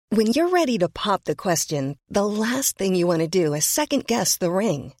When you're ready to pop the question, the last thing you want to do is second-guess the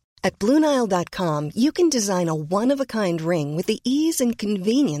ring. At BlueNile.com, you can design a one-of-a-kind ring with the ease and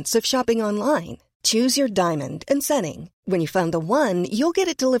convenience of shopping online. Choose your diamond and setting. When you find the one, you'll get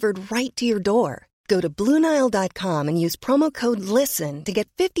it delivered right to your door. Go to BlueNile.com and use promo code LISTEN to get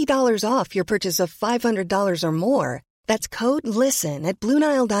 $50 off your purchase of $500 or more. That's code LISTEN at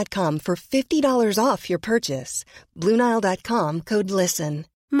BlueNile.com for $50 off your purchase. BlueNile.com, code LISTEN.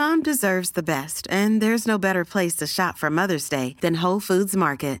 Mom deserves the best, and there's no better place to shop for Mother's Day than Whole Foods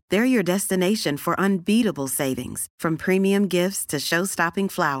Market. They're your destination for unbeatable savings, from premium gifts to show-stopping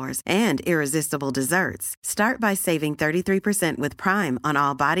flowers and irresistible desserts. Start by saving 33% with Prime on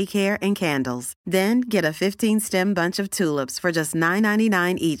all body care and candles. Then get a 15-stem bunch of tulips for just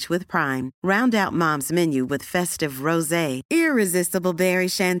 $9.99 each with Prime. Round out Mom's menu with festive rosé, irresistible berry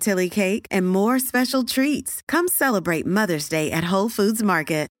chantilly cake, and more special treats. Come celebrate Mother's Day at Whole Foods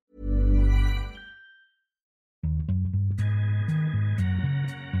Market.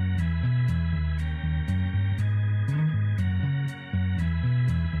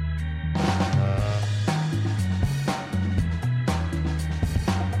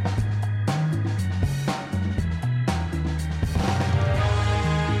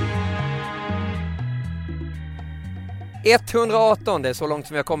 –118, det är så långt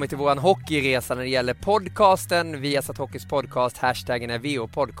som vi har kommit till våran hockeyresa när det gäller podcasten. Viasat Hockeys podcast, hashtaggen är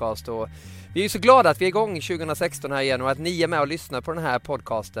VOPodcast, och vi är ju så glada att vi är igång 2016 här igen och att ni är med och lyssnar på den här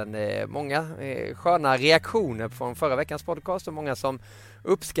podcasten. Många sköna reaktioner från förra veckans podcast och många som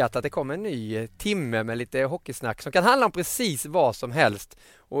uppskattar att det kommer en ny timme med lite hockeysnack som kan handla om precis vad som helst.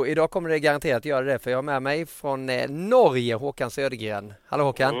 Och idag kommer det garanterat göra det, för jag har med mig från Norge Håkan Södergren. Hallå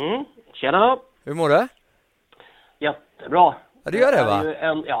Håkan! Tjena! Hur mår du? Jättebra. Ja, du gör det,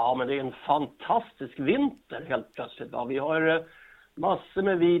 va? Ja, men det är en fantastisk vinter helt plötsligt. Va? Vi har massor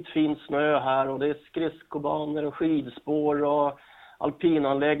med vit fin snö här, och det är skridskobanor och skidspår och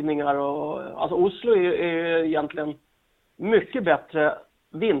alpinanläggningar. Alltså Oslo är egentligen mycket bättre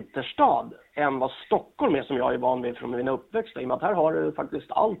vinterstad än vad Stockholm är, som jag är van vid från mina uppväxter. I och med att här har du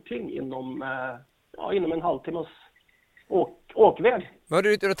faktiskt allting inom en halvtimmes åkväg.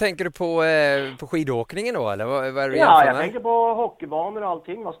 Då tänker du på skidåkningen då, eller vad är det? Ja, jag tänker på hockeybanor och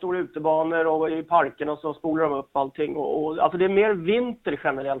allting. Stora utebanor, och i parken och så spolar de upp allting. Och alltså det är mer vinter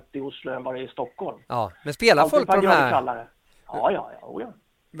generellt i Oslo än vad det är i Stockholm. Ja, men spelar folk på de här? Ja.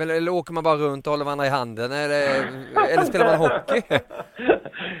 Eller åker man bara runt och håller varandra i handen? Eller spelar man hockey?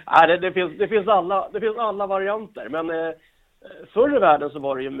 Nej, det finns alla varianter. Men förr i världen så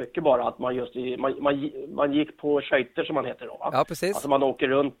var det ju mycket bara att man gick på skejter, som man heter då, va? Ja, precis. Alltså man åker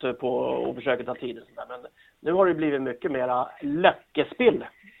runt och försöker ta tid och sådär. Men nu har det blivit mycket mera löckespill,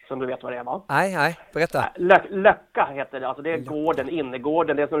 som du vet vad det är, va? Nej, berätta. Löcka heter det, alltså det är gården,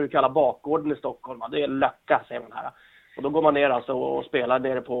 innergården, det som du kallar bakgården i Stockholm, va? Det är löcka, säger man här. Och då går man ner alltså och spelar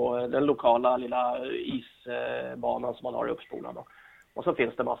nere på den lokala lilla isbanan som man har i Uppspola då. Och så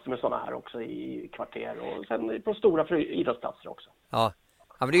finns det massor med sådana här också i kvarter och sen på stora idrottsplatser också. Ja,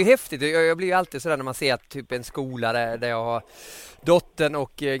 men det är ju häftigt. Jag blir ju alltid sådär när man ser att typ en skola där jag har dottern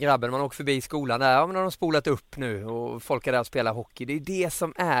och grabben, man åker förbi skolan där, ja, men har de spolat upp nu och folk är där och spelar hockey. Det är det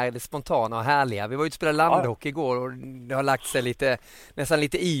som är det spontana och härliga. Vi var ute och spelade landhockey igår och det har lagt sig nästan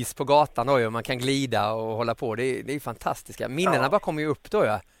lite is på gatan då, och man kan glida och hålla på. Det är fantastiska. Minnena bara kommer ju upp då,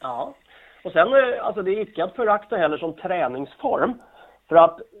 ja. Ja, och sen alltså det är icke att förakta heller som träningsform. För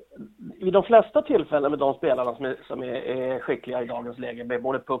att i de flesta tillfällen med de spelarna som är skickliga i dagens läge, med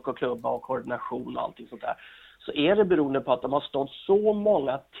både puck och klubba och koordination och allting sånt där, så är det beroende på att de har stått så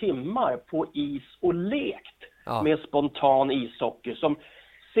många timmar på is och lekt med spontan ishockey, som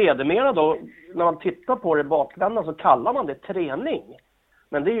sedermera då, när man tittar på det bakvända, så kallar man det träning.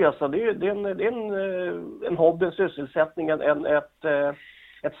 Men det är ju alltså, det är en hobby, en sysselsättning,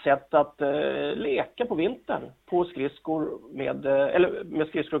 ett sätt att leka på vintern på skridskor med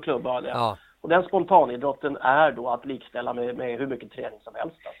skridskor och klubba. Ja. Och den spontanidrotten är då att likställa med hur mycket träning som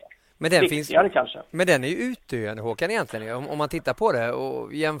helst. Alltså. Men den är ju utdöende, Håkan, egentligen. Om man tittar på det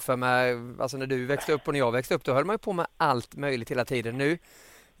och jämför med alltså när du växte upp och när jag växte upp, då höll man ju på med allt möjligt hela tiden. Nu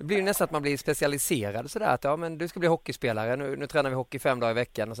blir det nästan att man blir specialiserad sådär, att men du ska bli hockeyspelare, nu tränar vi hockey 5 dagar i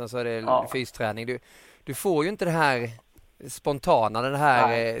veckan och sen så är det fysträning. Du får ju inte det här spontana, det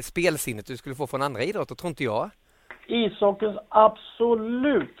här spelsinnet du skulle få från andra idrotter, tror inte jag. Ishockeyns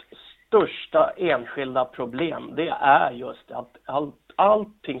absolut största enskilda problem, det är just att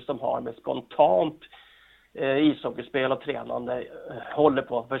allting som har med spontant ishockeyspel och tränande håller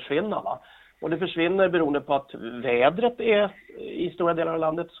på att försvinna, va? Och det försvinner beroende på att vädret är i stora delar av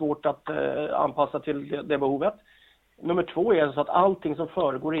landet svårt att anpassa till det behovet. Nummer 2 är så att allting som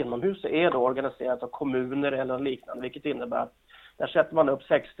föregår inomhus är då organiserat av kommuner eller liknande, vilket innebär att där sätter man upp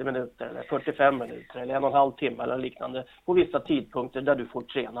 60 minuter eller 45 minuter eller 1,5 timme eller liknande på vissa tidpunkter där du får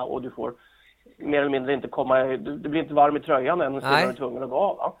träna och du får mer eller mindre inte komma, du blir inte varm i tröjan än så är du tvungen att gå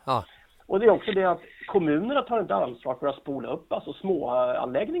av. Va? Ja. Och det är också det att kommunerna tar inte ansvar för att spola upp alltså små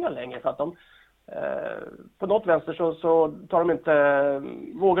anläggningar längre för att de på något vänster så tar de inte,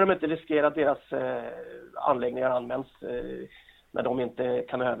 vågar de inte riskera att deras anläggningar används när de inte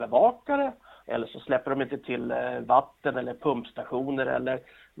kan övervaka det, eller så släpper de inte till vatten eller pumpstationer eller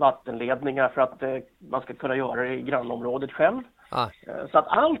vattenledningar för att man ska kunna göra det i grannområdet själv. Så att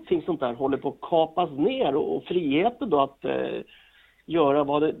allting sånt där håller på att kapas ner och friheten då att göra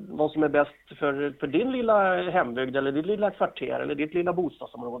vad som är bäst för din lilla hembygd eller ditt lilla kvarter eller ditt lilla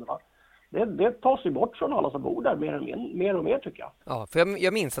bostadsområde, va? Det tas ju bort från alla som bor där mer och mer tycker jag. Ja, för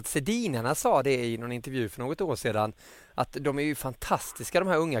jag minns att Sedinarna sa det i någon intervju för något år sedan att de är ju fantastiska de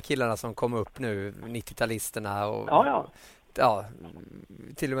här unga killarna som kommer upp nu, 90-talisterna och ja,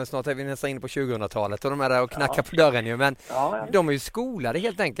 till och med snart är vi nästan inne på 2000-talet och de är där och knackar på dörren ju, men de är ju skolade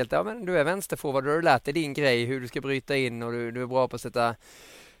helt enkelt. Ja, men du är vänsterforward, du har lärt dig din grej, hur du ska bryta in och du är bra på att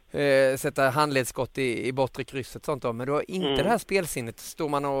sätta handledsskott i bortre krysset sånt då, men du har inte det här spelsinnet. Står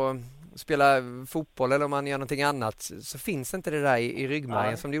man och spelar fotboll eller om man gör någonting annat så finns inte det där i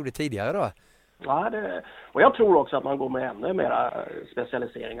ryggmärgen som det gjorde tidigare då. Ja, och jag tror också att man går med ännu mera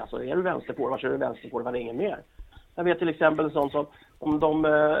specialisering. Alltså är du vänsterforward så är du vänsterforward, ingen mer. Jag vet till exempel en sån som om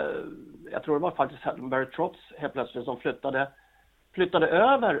jag tror det var faktiskt Barry Trotz helt plötsligt som flyttade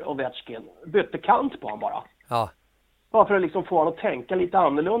över Ovechkin, bytte kant på honom bara. Ja. Bara för att liksom få honom att tänka lite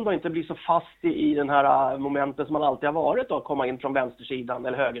annorlunda och inte bli så fast i den här momentet som man alltid har varit då, att komma in från vänstersidan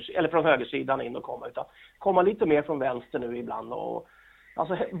eller från högersidan in och komma lite mer från vänster nu ibland och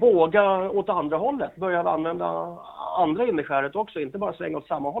alltså våga åt andra hållet, börja använda andra innerskäret också, inte bara svänga åt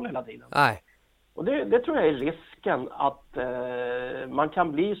samma håll hela tiden. Nej. Och det tror jag är risken att man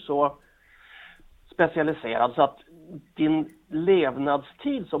kan bli så specialiserad så att din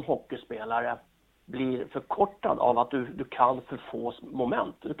levnadstid som hockeyspelare blir förkortad av att du kan för få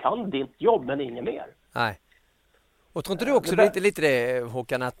moment. Du kan ditt jobb men inget mer. Nej. Och tror inte du också lite det,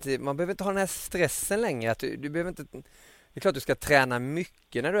 Håkan, att man behöver inte ha den här stressen längre, att du behöver inte. Det är klart du ska träna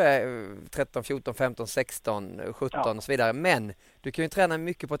mycket när du är 13, 14, 15, 16, 17 och så vidare. Men du kan ju träna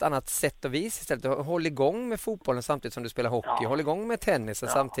mycket på ett annat sätt och vis istället. Håll igång med fotbollen samtidigt som du spelar hockey. Håll igång med tennisen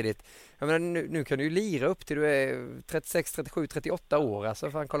samtidigt. Jag menar, nu kan du ju lira upp till du är 36, 37, 38 år.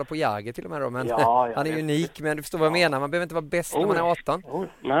 Alltså får han kolla på Jagger till och med då. Men han är unik, men du förstår vad jag menar. Man behöver inte vara bäst när man är 18.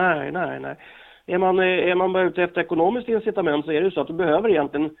 Nej. Är man bara ute efter ekonomiskt incitament så är det så att du behöver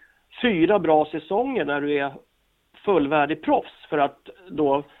egentligen 4 bra säsonger när du är fullvärdig proffs för att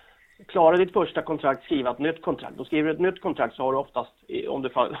då klara ditt första kontrakt, skriva ett nytt kontrakt. Då skriver du ett nytt kontrakt så har du oftast, om du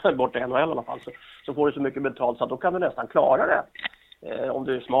får bort NHL i alla fall, så får du så mycket betalt så att då kan du nästan klara det. Om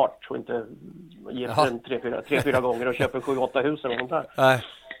du är smart och inte ger en 3-4 gånger och köper 7-8 hus eller sånt där. Nej.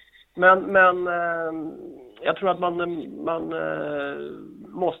 Men jag tror att man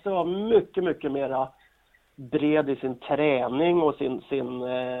måste vara mycket, mycket mera bred i sin träning och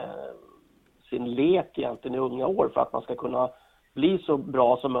sin lek egentligen i unga år för att man ska kunna bli så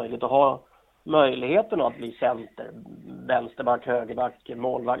bra som möjligt och ha möjligheten att bli center, vänsterback, högerback,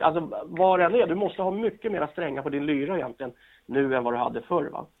 målvakt. Alltså vad det än är, du måste ha mycket mer stränga på din lyra egentligen nu än vad du hade förr,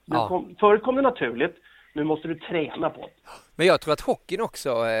 va? Förr kom det naturligt, nu måste du träna på det. Men jag tror att hockeyn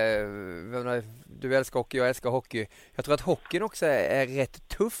också, du älskar hockey, jag älskar hockey. Jag tror att hockeyn också är rätt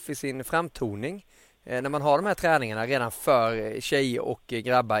tuff i sin framtoning. När man har de här träningarna redan för tjejer och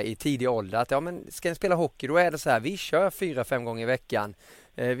grabbar i tidig ålder, att men ska ni spela hockey då är det så här, vi kör 4-5 gånger i veckan,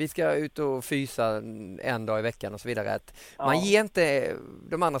 vi ska ut och fysa en dag i veckan och så vidare. Man ger inte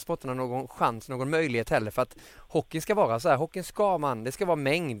de andra sporterna någon chans, någon möjlighet heller, för att hockeyn ska vara så här, det ska vara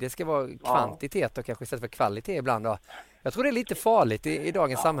mängd, det ska vara kvantitet och kanske istället för kvalitet ibland då. Jag tror det är lite farligt i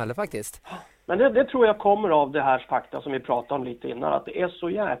dagens samhälle faktiskt. Men det tror jag kommer av det här fakta som vi pratade om lite innan, att det är så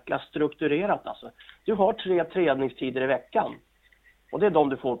jäkla strukturerat alltså. Du har 3 träningstider i veckan och det är de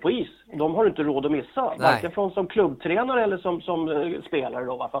du får på is. De har du inte råd att missa, varken från som klubbtränare eller som spelare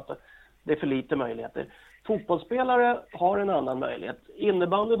då, för att det är för lite möjligheter. Fotbollsspelare har en annan möjlighet.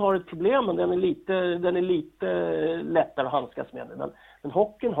 Innebandyn har ett problem, men den är lite lättare att handskas med. Men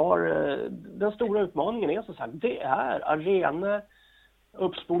hockeyn har, den stora utmaningen är så sagt, det är arenor,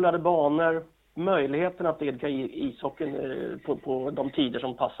 uppspolade banor, möjligen att idka ishockeyn på de tider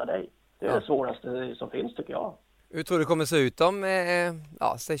som passar dig. Det är det svåraste som finns tycker jag. Hur tror du det kommer se ut om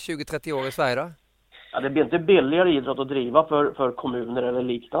säg 20-30 år i Sverige då? Ja, det blir inte billigare idrott att driva för kommuner eller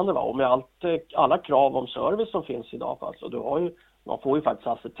liknande, va? Och med alla krav om service som finns idag, alltså, man får ju faktiskt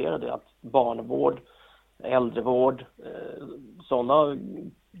acceptera det, att barnvård, äldrevård, sådana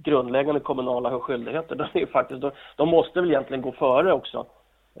grundläggande kommunala skyldigheter, de måste väl egentligen gå före också,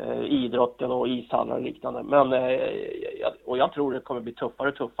 idrotten och ishallar och liknande. Men och jag tror det kommer bli tuffare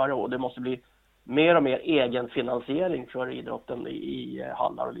och tuffare, och det måste bli mer och mer egenfinansiering för idrotten i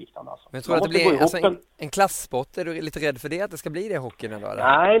hallar och liknande. Alltså. Men tror du att det blir alltså en klasssport? Är du lite rädd för det, att det ska bli det i hockeyn eller?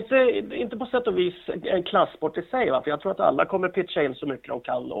 Nej, inte på sätt och vis en klasssport i sig. Va? För jag tror att alla kommer pitcha in så mycket de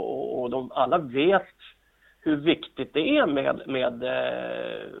kan, och alla vet hur viktigt det är med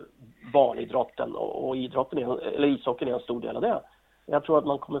barnidrotten, och idrotten eller ishockeyn är en stor del av det. Jag tror att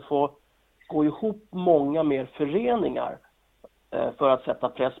man kommer få gå ihop många mer föreningar för att sätta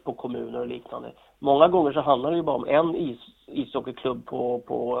press på kommuner och liknande. Många gånger så handlar det ju bara om en ishockeyklubb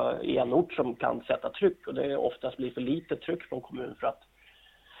i en ort som kan sätta tryck, och det oftast blir för lite tryck från kommunen för att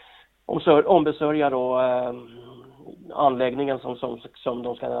ombesörja då anläggningen som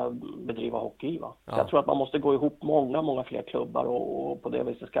de ska bedriva hockey i. Va? Ja. Jag tror att man måste gå ihop många fler klubbar och på det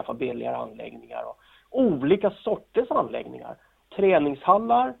viset skaffa billigare anläggningar och olika sorters anläggningar.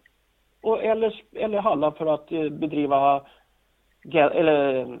 Träningshallar eller hallar för att bedriva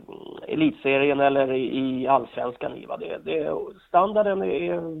eller elitserien eller i allsvenskan. Standarden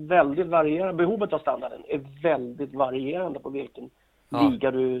är väldigt varierande. Behovet av standarden är väldigt varierande på vilken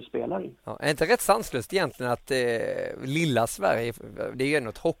liga du spelar i. Ja, är inte rätt sanslöst egentligen att lilla Sverige, det är ju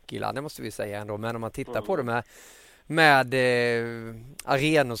något hockeyland, det måste vi säga ändå, men om man tittar på det med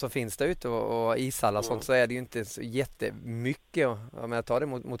arenor som finns där ute och ishallar och sånt, så är det ju inte så jättemycket. Om jag tar det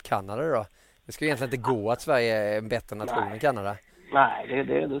mot Kanada då. Det ska ju egentligen inte gå att Sverige är en bättre nation än Kanada. Nej,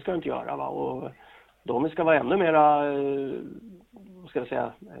 det ska det inte göra, va? Och de ska vara ännu mera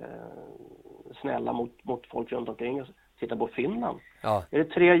snälla mot folk runt omkring. Titta på Finland. Ja. Är det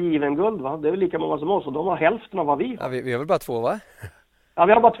 3 given-guld, va? Det är väl lika många som oss, och de har hälften av vad vi har. Ja, vi har väl bara 2, va? Ja,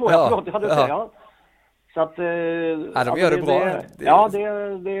 vi har bara 2. Ja. Det hade du sagt, ja. Så att, de gör det bra.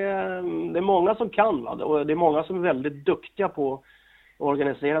 Det är många som kan, va? Och det är många som är väldigt duktiga på att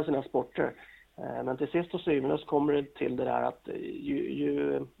organisera sina sporter. Men till sist och syvende så kommer det till det där att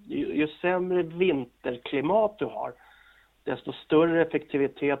ju sämre vinterklimat du har, desto större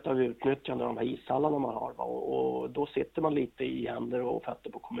effektivitet av utnyttjande av de här ishallarna man har. Va? Och då sitter man lite i händer och fötter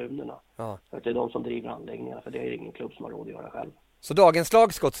på kommunerna. Ja. För att det är de som driver anläggningarna, för det är ingen klubb som har råd att göra själv. Så dagens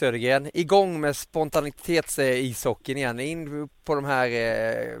slagskott, Södergren, igång med spontanitets-ishockeyn igen, in på de här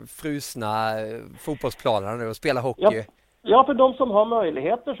frusna fotbollsplanerna nu och spela hockey. Ja, för de som har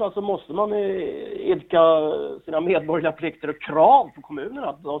möjligheter så alltså måste man idka sina medborgerliga plikter och krav på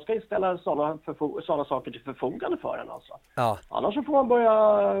kommunerna. De ska ju ställa sådana saker till förfogande för en alltså. Ja. Annars så får man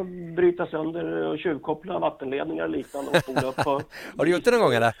börja bryta sönder och tjuvkoppla vattenledningar och liknande och spola upp på... Har du gjort det någon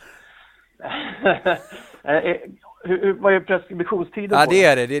gång eller? Vad är preskriptionstiden? Ja, det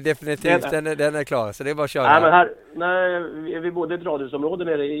är det. Det är definitivt. Den är klar. Så det är bara att köra. Nej, men när vi bodde i ett radhusområde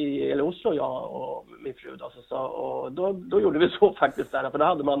nere i Oslo, jag och min fru. Och då gjorde vi så faktiskt där. För då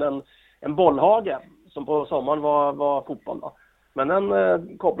hade man en bollhage som på sommaren var fotboll. Då. Men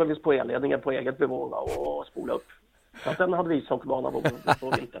den kopplade vi på elledningen på eget bevåg och spola upp. Så att den hade vi ishockeybana på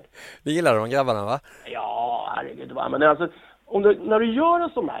vintern. Det gillar de grabbarna, va? Ja, herregud. Men alltså, när du gör en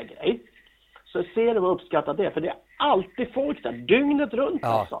sån här grej, så ser du vad uppskattat det är. För det är alltid folk där, dygnet runt.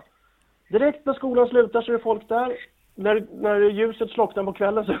 Ja. Alltså. Direkt när skolan slutar så är det folk där. När ljuset slocknar på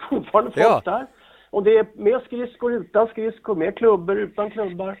kvällen så är det fortfarande folk där. Och det är mer skridskor, utan skridskor, mer klubbor, utan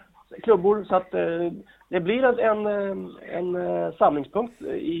klubbor. Så att det blir en samlingspunkt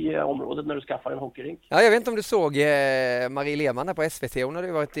i området när du skaffar en hockeyrink. Ja, jag vet inte om du såg Marie Lehmann här på SVT. Hon hade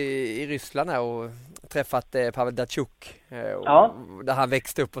ju varit i Ryssland här och träffat Pavel Datsyuk där han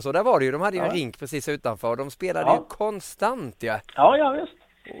växte upp och så. Där var det ju, de hade ju en rink precis utanför och de spelade ju konstant. Ja, visst.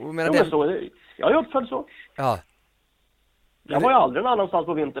 Jag är uppfödd så. Ja. Jag var ju aldrig någon annanstans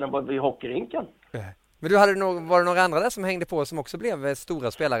på vintern än vid hockeyrinken. Men var det några andra där som hängde på som också blev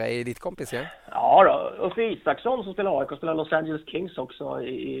stora spelare i ditt kompisgäng? Ja då, Uffe Isaksson som spelar AIK och spelar Los Angeles Kings också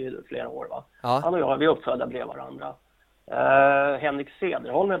i flera år, va? Ja. Han och jag, vi är uppfödda bredvid varandra. Henrik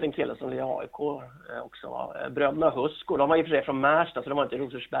Cederholm heter en kille som är i AIK också. Bröderna Husko, de var i och för sig från Märsta så de var inte i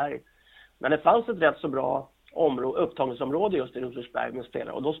Rosersberg. Men det fanns ett rätt så bra upptagningsområde just i Rosersberg med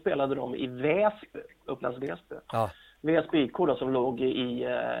spelare. Och då spelade de i Väsby, Upplands Väsby. Ja. Väsby IK då, som låg i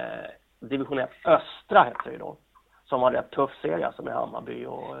division 1 Östra heter det då. Som var en rätt tuff serie som är Hammarby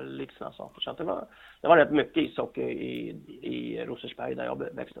och liknande saker. Så att det var rätt mycket ishockey i Rosersberg där jag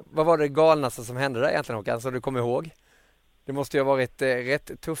växte upp. Vad var det galnaste som hände där egentligen, Håkan, så du kommer ihåg? Det måste ju ha varit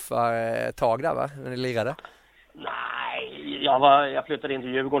rätt tuffa tag där, va? När ni lirade. Nej, jag flyttade in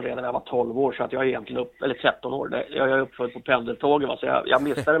till Djurgården redan när jag var 12 år, så att jag är egentligen eller 13 år. Jag är uppfödd på pendeltåget, va? Så jag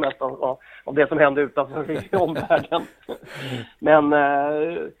missade det mest av det som hände utanför i omvärlden. Men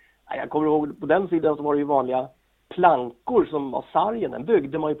jag kommer ihåg, på den sidan så var det ju vanliga plankor som var sargen. Den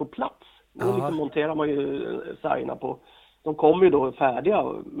byggde man ju på plats. Då liksom monterar man ju sargerna på. De kommer ju då färdiga,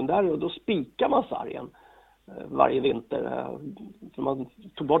 men då spikar man sargen varje vinter. Så man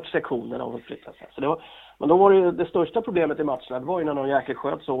tog bort sektionerna och flyttade sig. Så men då var det största problemet i matcherna, det var ju när någon jäkel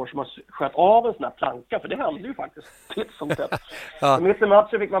sköt så hårt som man sköt av en sån här planka, för det hände ju faktiskt titt som tätt. Mitt i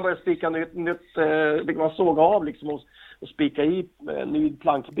matchen fick man börja spika nytt fick man såga av liksom och spika i ny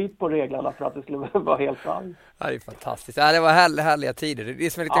plankbit på reglerna för att det skulle vara helt sant. Ja, det är fantastiskt. Ja, det var härliga tider. Det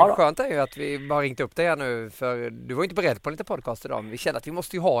som är lite skönt är ju att vi bara ringt upp dig här nu, för du var inte beredd på lite podcast idag. Vi kände att vi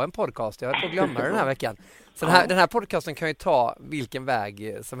måste ju ha en podcast. Jag höll på att glömma den här veckan. Så den här podcasten kan ju ta vilken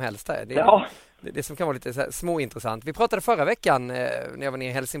väg som helst här. Det som kan vara lite så här småintressant. Vi pratade förra veckan när jag var nere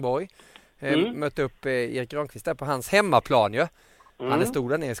i Helsingborg. Mötte upp Erik Granqvist där på hans hemmaplan ju. Han är stor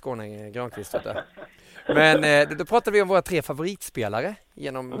där nere i Skåne, Granqvist. Men då pratade vi om våra 3 favoritspelare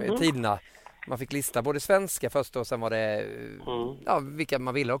genom tiderna. Man fick lista både svenska först och sen var det vilka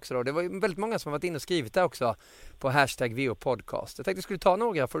man ville också då. Det var väldigt många som har varit inne och skrivit där också på #VOPodcast. Jag tänkte du skulle ta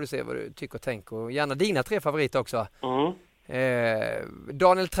några för att se vad du tycker och tänker. Och gärna dina 3 favoriter också.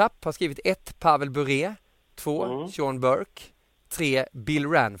 Daniel Trapp har skrivit 1 Pavel Bure, 2 Sean Burke, 3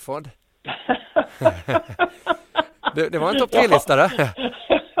 Bill Ranford. det var en topp 3-lista där.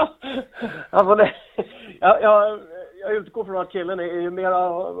 Alltså jag utgår från att killen är ju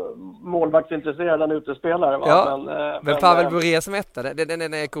mera målvaktsintresserad än utespelare. Va? Ja, men Pavel Bure som etta,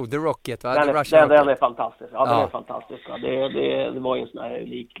 den är cool. The Rocket, va? Den är fantastisk. Ja, den är fantastisk. Va? Det var ju en sån här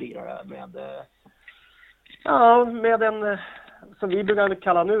unik lirare med en, som vi brukar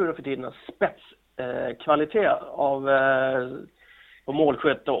kalla nu för tiden, spetskvalitet på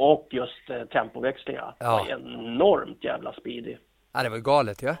målskytte och just tempoväxlingar. Det var enormt jävla speedy. Ja, det var ju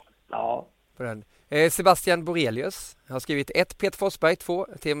galet, ja. Ja. På den. Sebastian Borelius har skrivit 1 Peter Forsberg, 2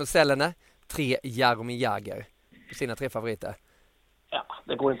 Teemu Selänne, 3 Jaromir Jagr på sina 3 favoriter. Ja,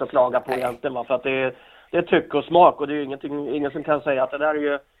 det går inte att klaga på egentligen, va? För att det är tycke och smak, och det är ju ingen som kan säga att det där är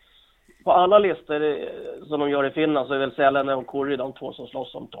ju på alla listor som de gör i Finland, så är väl Selänne och Kurri de 2 som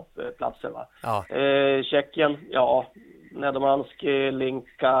slåss om toppplatser, va? Ja. Tjeckien, Nedomanski,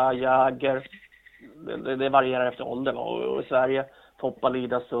 Linka, Jagr, det varierar efter ålder, va? Och i Sverige Toppa,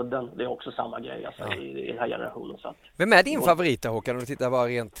 Lida, Sudden, det är också samma grej alltså, i den här generationen. Så att, vem är din favorit, Håkan, om du tittar bara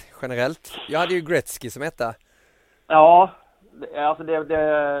rent generellt? Jag hade ju Gretzky som etta. Ja, alltså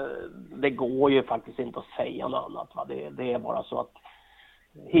det går ju faktiskt inte att säga något annat. Va? Det är bara så att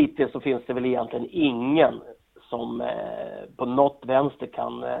hittills så finns det väl egentligen ingen som på något vänster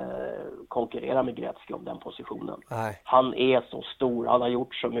kan konkurrera med Gretzky om den positionen. Nej. Han är så stor, han har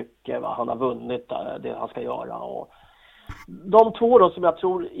gjort så mycket, va? Han har vunnit det han ska göra, och de 2 då som jag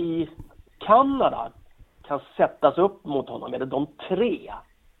tror i Kanada kan sättas upp mot honom, eller de 3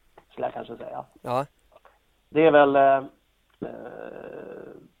 skulle jag kanske säga. Ja. Det är väl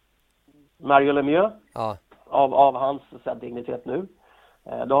Mario Lemieux, av hans dignitet nu.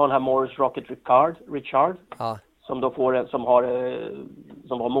 Då har den här Morris Rocket Richard som då som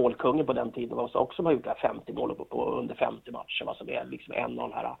var målkungen på den tiden, och också har gjort 50 mål på under 50 matcher, va? Som är liksom en av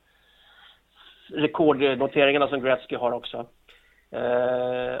de här rekordnoteringarna som Gretzky har också.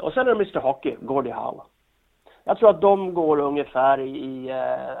 Och sen är det Mr. Hockey, Gordie Howe. Jag tror att de går ungefär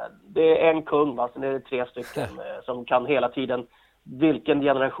det är en kung, va? Sen är det 3 stycken som kan hela tiden, vilken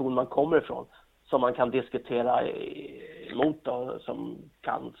generation man kommer ifrån, som man kan diskutera emot då, som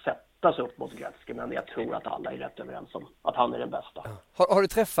kan sättas upp mot Gretzky, men jag tror att alla är rätt överens om att han är den bästa. Har du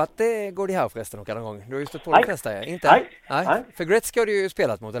träffat Gordie Howe förresten någon gång? Du har ju stått på de flesta, inte? Nej. För Gretzky har du ju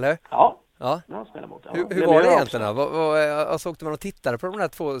spelat mot, eller hur? Ja. Hur var det egentligen då? Alltså, åkte man och tittade på de där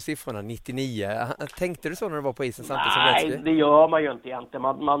 2 siffrorna 99? Tänkte du så när du var på isen samtidigt som Gretzky? Nej, det gör man ju inte egentligen.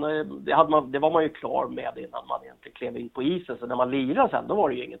 Det var man ju klar med innan man egentligen klev in på isen. Så när man lirade sen, då var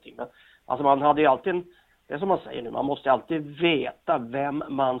det ju ingenting. Men, alltså man hade ju alltid, det är som man säger nu, man måste alltid veta vem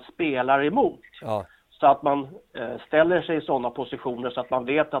man spelar emot. Ja. Så att man ställer sig i sådana positioner så att man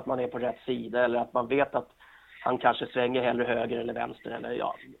vet att man är på rätt sida, eller att man vet att han kanske svänger hellre höger eller vänster. Eller,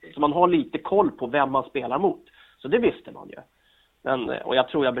 så man har lite koll på vem man spelar mot. Så det visste man ju. Och jag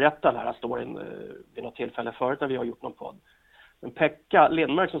tror jag berättade den här storyn vid något tillfälle förut när vi har gjort någon podd. Men Pekka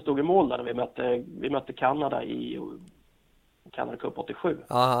Lindmark som stod i mål där när vi mötte Kanada i Canada Cup 87.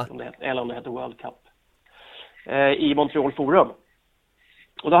 Eller om det hette World Cup. I Montreal Forum.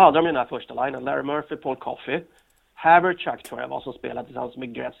 Och då hade de ju den här första linjen. Larry Murphy, Paul Coffey, Haverchuk tror jag var som spelade tillsammans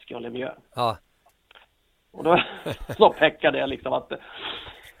med Gretzky och Lemieux. Ja. Och då så Pekka det liksom att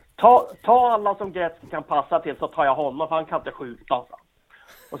ta alla som Gretzky kan passa till, så tar jag honom, för han kan inte skjuta. Så.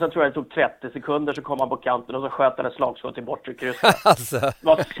 Och sen tror jag det tog 30 sekunder, så kom han på kanten och så sköt han ett slagskott i bortre krysset. Alltså. Det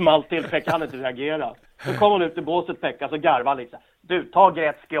var smalt till, Pekka hann inte reagera. Så kom han ut i båset, Pekka, så garvade liksom. Du, ta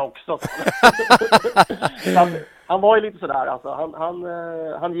Gretzky också. Så han var ju lite sådär, alltså.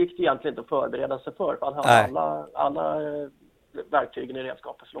 Han gick egentligen inte att förbereda sig för han hade alla verktygen i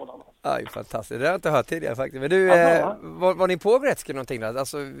redskapslådan. Aj, fantastiskt. Det har jag inte hört tidigare faktiskt. Men du, var ni på Gretzky någonting då?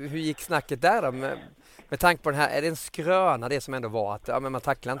 Alltså, hur gick snacket där då? Med tanke på den här, är det en skröna det som ändå var att men man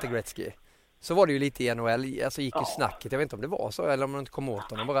tacklar inte Gretzky? Så var det ju lite i NHL, alltså gick ju snacket. Jag vet inte om det var så eller om man inte kom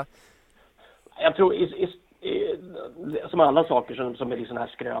åt honom bara. Jag tror som alla saker som är liksom här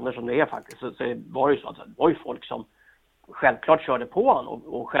skrönor som det är faktiskt, så var det ju så att det var ju folk som självklart körde på han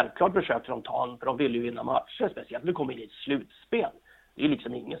och självklart försökte de ta han, för de ville ju vinna matcher, speciellt vi kom in i ett slutspel. Det är ju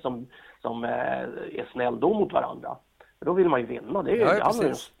liksom ingen som är snäll då mot varandra. För då vill man ju vinna. Det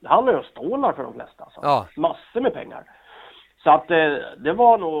handlar ju om stålar för de flesta. Alltså. Ja. Massor med pengar. Så att det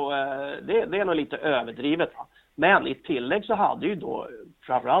var nog, det är nog lite överdrivet. Va? Men i tillägg så hade ju då,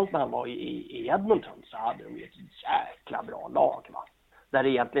 framförallt när han var i Edmonton, så hade de ju ett jäkla bra lag. Va? Där det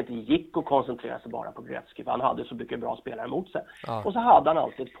egentligen inte gick att koncentrera sig bara på Gretzky, för han hade så mycket bra spelare emot sig. Ja. Och så hade han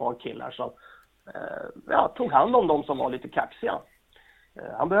alltid ett par killar som tog hand om dem som var lite kaxiga.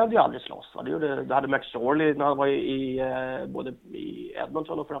 Han behövde ju aldrig slåss. Va? Det hade Max Orley när han var både i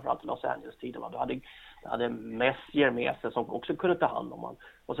Edmonton och framförallt i Los Angeles-tiden. Du hade Messier med sig som också kunde ta hand om honom.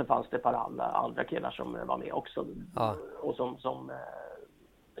 Och så fanns det ett par andra killar som var med också. Ja. Och som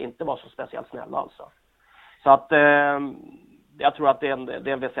inte var så speciellt snälla alltså. Så att jag tror att det är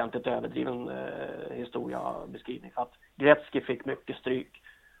en väsentligt överdriven historiebeskrivning. För att Gretzky fick mycket stryk.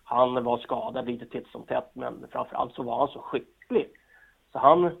 Han var skadad lite titt som tätt, men framförallt så var han så skicklig.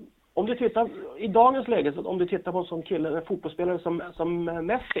 Så om du tittar i dagens läge, så om du tittar på en sån kille, en fotbollsspelare som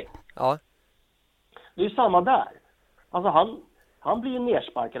Messi. Ja. Det är ju samma där. Alltså han blir ju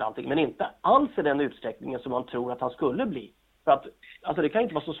nersparkad allting, men inte alls i den utsträckningen som man tror att han skulle bli. För att alltså det kan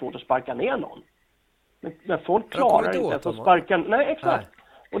inte vara så svårt att sparka ner någon. Men folk klarar inte att sparka. Nej, exakt. Nej.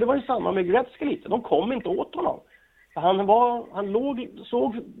 Och det var ju samma med Gretzky lite. De kom inte åt honom. Han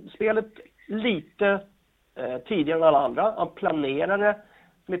såg spelet lite tidigare än alla andra. Han planerade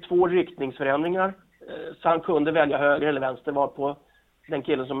med 2 riktningsförändringar, så han kunde välja höger eller vänster, var på den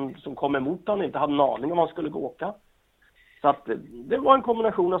killen som kom emot honom inte hade en aning om han skulle gå åka. Så att det var en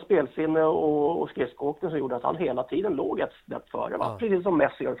kombination av spelsinne och skridskoåkning som gjorde att han hela tiden låg ett snäpp före. Ja. Precis som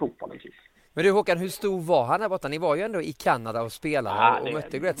Messi gör i fotbollen typ. Men du Håkan, hur stor var han där borta? Ni var ju ändå i Kanada och spelade och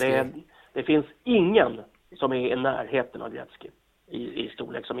mötte Gretzky. Det finns ingen som är i närheten av Gretzky i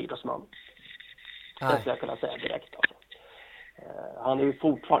storlek som idrottsman. Det ska jag kunna säga direkt. Alltså. Han är ju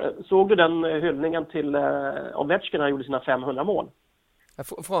fortfarande... Såg du den hyllningen till Ovechkin när han gjorde sina 500 mål?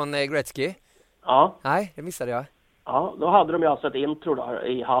 Från Gretzky? Ja. Nej, det missade jag. Ja, då hade de ju alltså ett intro där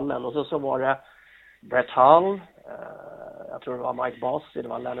i hallen. Och så var det Brett Hull, jag tror det var Mike Bossy, det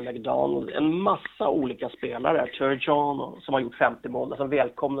var Lenny McDonald. En massa olika spelare, Turgeon, som har gjort 50 mål, som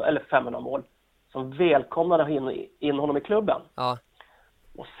välkomnade, eller 500 mål. Som välkomnade in honom i klubben. Ja.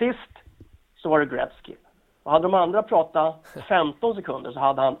 Och sist så var det Gretzky. Och hade de andra pratat 15 sekunder så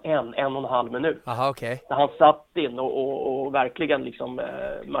hade han en och en halv minut. Aha, okay. Där han satt in och verkligen liksom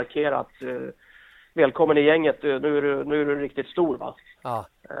markerat välkommen i gänget, nu är du riktigt stor va. Ja.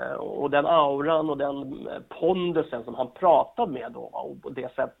 Och den auran och den pondusen som han pratade med då,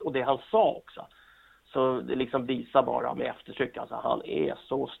 och det han sa också. Så det liksom visar bara med eftertryck, alltså han är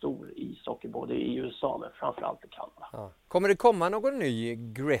så stor ishockey både i USA men framförallt i Kanada. Ja. Kommer det komma någon ny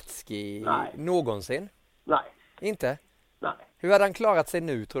Gretzky någonsin? Nej. Inte? Nej. Hur hade han klarat sig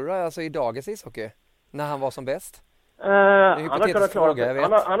nu tror du, alltså i dagens ishockey? När han var som bäst? Han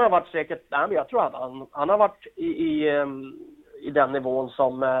har varit säkert, nej men jag tror att han har varit i den nivån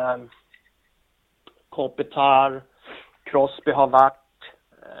som Kopitar, Crosby har varit.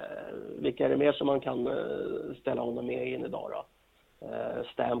 Vilka är det mer som man kan ställa honom med in idag då?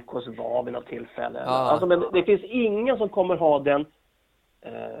 Stamkos var vid något tillfälle. Ja. Alltså, men det finns ingen som kommer ha den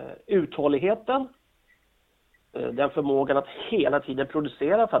uthålligheten, den förmågan att hela tiden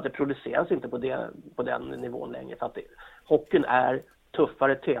producera, för att det produceras inte på den nivån längre, för att hockeyn är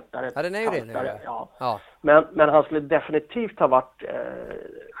tuffare, tätare. Ja, den är ju det nu. Ja. Ja. Men han skulle definitivt ha varit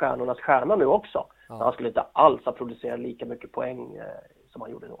stjärnornas stjärna nu också. Ja. Han skulle inte alls ha producerat lika mycket poäng som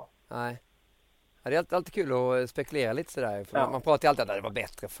han gjorde då. Nej. Ja, det är alltid kul att spekulera lite sådär. För man pratar ju alltid att det var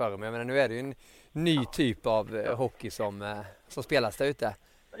bättre förr, men nu är det ju en ny typ av hockey som spelas där ute.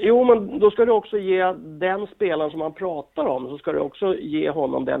 Jo, men då ska du också ge den spelaren som man pratar om, så ska du också ge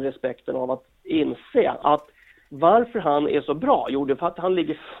honom den respekten av att inse att varför han är så bra. Jo, det är för att han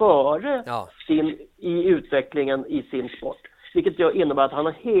ligger före i utvecklingen i sin sport. Vilket innebär att han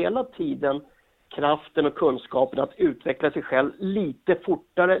har hela tiden kraften och kunskapen att utveckla sig själv lite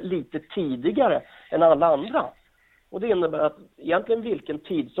fortare, lite tidigare än alla andra. Och det innebär att egentligen vilken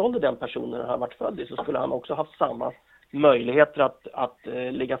tidsålder den personen har varit född i, så skulle han också haft samma möjligheter att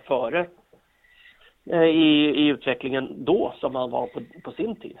ligga före i utvecklingen då som han var på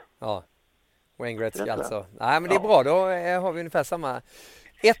sin tid. Ja, Wayne Gretzky alltså. Nej, men det är bra, då har vi ungefär samma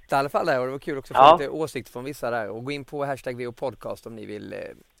i alla fall där, och det var kul också att få lite åsikter från vissa där. Och gå in på #VOPodcast om ni vill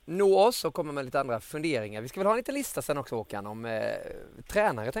nå oss och komma med lite andra funderingar. Vi ska väl ha en liten lista sen också, Håkan, om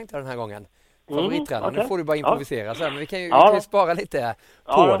tränare tänkte jag den här gången. Favorittränare. Okay. Nu får du bara improvisera så här, men vi kan ju spara lite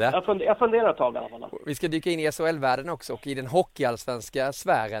på det. Jag funderar ett tag i alla fall. Vi ska dyka in i SHL-världen också och i den hockeyallsvenska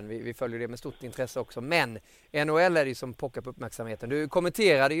sfären. Vi följer det med stort intresse också. Men NHL är det som pockar på uppmärksamheten. Du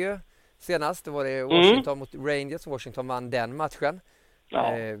kommenterade ju senast, det var det Washington mot Rangers. Washington vann den matchen.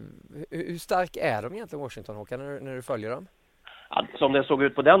 Ja. Hur stark är de egentligen, Washington, Håkan, när du följer dem? Ja, som det såg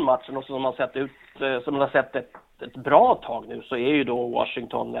ut på den matchen och som man har sett ett bra tag nu, så är ju då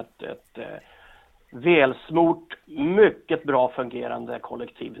Washington ett välsmort, mycket bra fungerande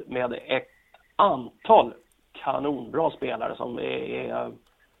kollektiv med ett antal kanonbra spelare som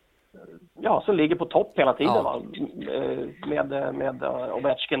som ligger på topp hela tiden, va? Med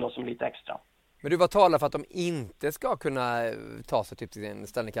Ovechkin då som lite extra. Men du var talar för att de inte ska kunna ta sig typ till en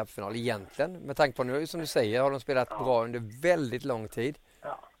Stanley Cup-final egentligen, med tanke på nu, som du säger, har de spelat bra under väldigt lång tid.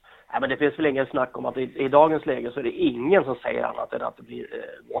 Ja. Nej, men det finns väl ingen snack om att i dagens läge så är det ingen som säger annat än att det blir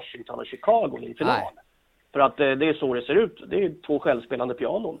Washington och Chicago i final. Nej. För att det är så det ser ut. Det är två självspelande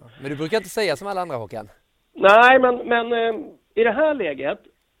pianon. Men du brukar inte säga som alla andra, Håkan. Nej, men i det här läget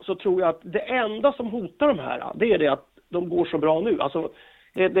så tror jag att det enda som hotar de här, det är det att de går så bra nu. Alltså,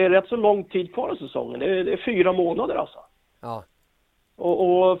 det är rätt så lång tid kvar i säsongen. Det är 4 månader alltså. Ja.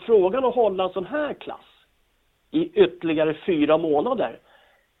 Och frågan att hålla en sån här klass i ytterligare 4 månader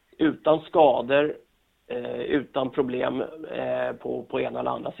utan skador, utan problem på ena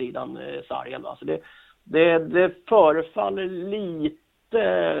eller andra sidan sargen. Alltså det förefaller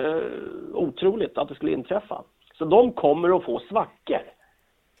lite otroligt att det skulle inträffa. Så de kommer att få svackor.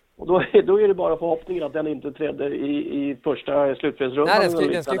 Och då är det bara förhoppningen att den inte trädde i första slutspelsrundan. Nej,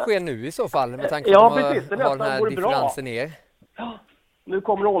 den ska ske nu i så fall, med tanke på att de har den här differensen ner. Ja, nu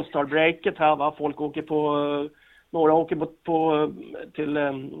kommer All-Star-breaket här, va? Folk åker några åker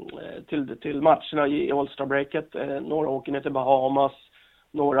till matcherna i All-Star-breaket. Några åker ner till Bahamas.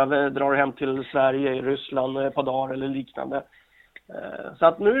 Några drar hem till Sverige, i Ryssland ett par dagar eller liknande. Så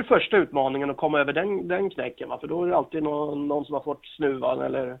att nu är det första utmaningen att komma över den knäcken, va? För då är det alltid någon som har fått snuvan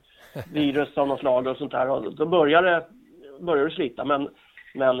eller virus av något slag och sånt där. Och då börjar det slita, men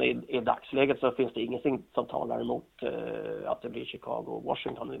i dagsläget så finns det ingenting som talar emot att det blir Chicago och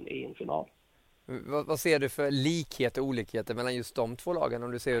Washington i en final. Vad ser du för likheter och olikheter mellan just de två lagen,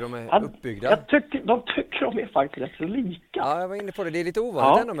 om du ser hur de är uppbyggda? De tycker de är faktiskt rätt så lika. Ja, jag var inne på det. Det är lite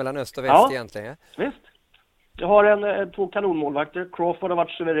ovanligt ändå mellan öst och väst egentligen. Visst. Jag har två kanonmålvakter. Crawford har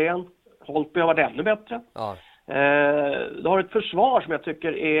varit suverän. Holtby har varit ännu bättre. Ja. Du har ett försvar som jag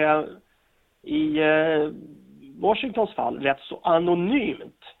tycker är i Washingtons fall rätt så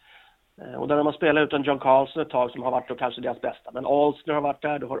anonymt. Och där har man spelat utan John Carlson ett tag som har varit då kanske deras bästa. Men Alsner har varit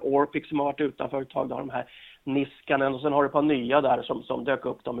där, du har Orpik som har varit utanför ett tag, du har de här Niskanen och sen har du ett par nya där som dök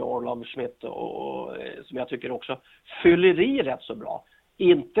upp dem med Orlov Schmidt och som jag tycker också fyller i rätt så bra.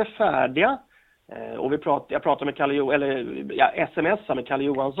 Inte färdiga. Och jag pratade med smsade med Kalle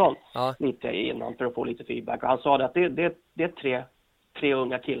Johansson lite innan för att få lite feedback. Och han sa att det är tre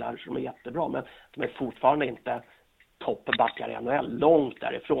unga killar som är jättebra, men de är fortfarande inte toppbackar i NHL, långt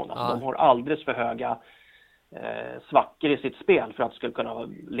därifrån. Alltså, de har alldeles för höga svackor i sitt spel för att skulle kunna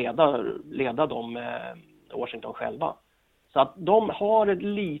leda dem Washington själva. Så att de har ett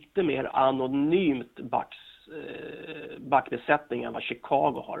lite mer anonymt backbesättning än vad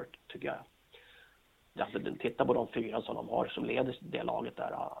Chicago har, tycker jag. Alltså, titta på de 4 som de har som leder det laget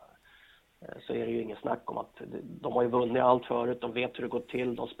där, så är det ju ingen snack om att de har ju vunnit allt förut, de vet hur det går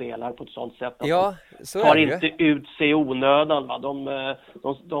till, de spelar på ett sånt sätt att de tar inte ut sig i onödan, va?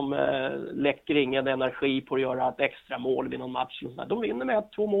 De läcker ingen energi på att göra ett extra mål vid någon match. De vinner med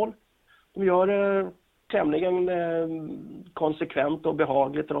 1-2 mål. De gör det tämligen konsekvent och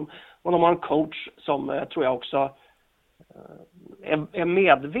behagligt, och de har en coach som tror jag också är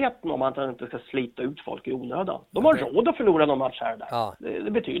medveten om att han inte ska slita ut folk i onödan. De har råd att förlora någon match här och där.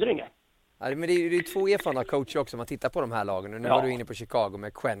 Det betyder inget. Ja, men det är 2 erfarna coacher också om man tittar på de här lagen. Nu var du inne på Chicago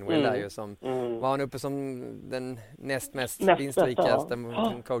med Quenneville där ju som var han uppe som den näst mest vinstrikaste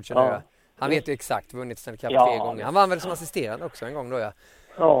coachen nu. Han vet ju exakt, vunnit Stanley Cup 3 gånger. Han vann väl som assisterande också en gång då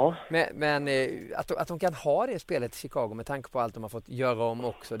Ja. Men att de kan ha det spelet i Chicago med tanke på allt de har fått göra om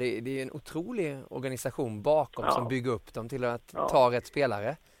också. Det är en otrolig organisation bakom som bygger upp dem till att ta rätt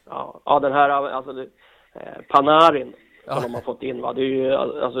spelare. Ja, den här, alltså Panarin som de har fått in, va? Det är ju,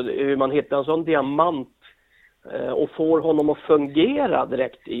 alltså, hur man hittar en sån diamant och får honom att fungera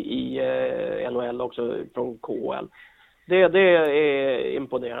direkt i NHL också från KHL. Det är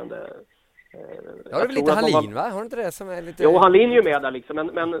imponerande. Ja, det är väl lite Hallin, va? Har du inte det som är lite... Jo, Hallin är ju med där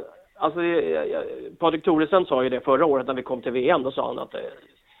liksom, men alltså, Patrik Thoresen sa ju det förra året när vi kom till VM, då sa han att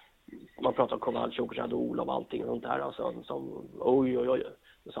man pratar om Kovalchuk och Jadol och allting och sånt där, alltså, som oj.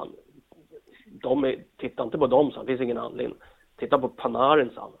 Så han, titta inte på dem, så det finns ingen anledning. Titta på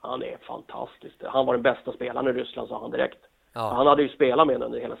Panarin, så han är fantastisk. Han var den bästa spelaren i Ryssland, sa han direkt. Ja. Han hade ju spelat med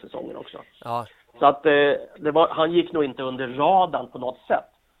under hela säsongen också. Ja. Så att han gick nog inte under radarn på något sätt.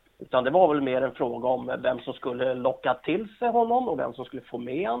 Utan det var väl mer en fråga om vem som skulle locka till sig honom och vem som skulle få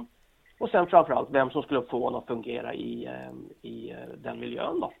med honom. Och sen framförallt vem som skulle få honom att fungera i den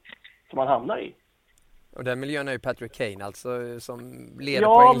miljön då, som han hamnar i. Och den miljön är ju Patrick Kane, alltså, som leder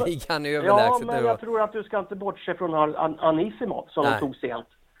poängligan i överlägset. Ja, men jag tror att du ska inte bortse från Anisimov som de tog sent.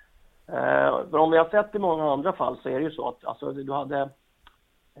 För om vi har sett i många andra fall så är det ju så att alltså, du hade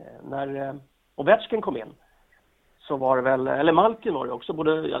när Ovechkin kom in så var det väl, eller Malkin var det också,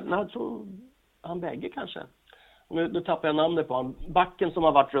 jag tror han bägge kanske. Nu tappar jag namnet på han. Backen som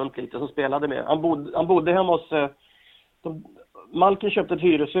har varit runt lite, som spelade med. Han bodde hemma hos... Malkin köpte ett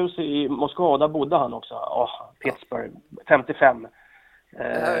hyreshus i Moskva, och där bodde han också. Pittsburgh, 55.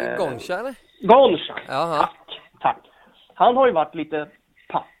 Goncha, eller? Goncha, tack. Han har ju varit lite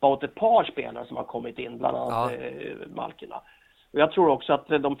pappa åt ett par spelare som har kommit in, bland annat Malkin. Och jag tror också att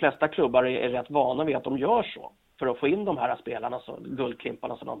de flesta klubbar är rätt vana vid att de gör så. För att få in de här spelarna, så,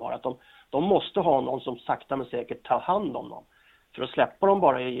 guldklimparna som de har. Att de måste ha någon som sakta men säkert tar hand om dem. För att släppa dem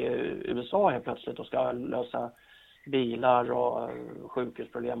bara i USA helt plötsligt och ska lösa bilar och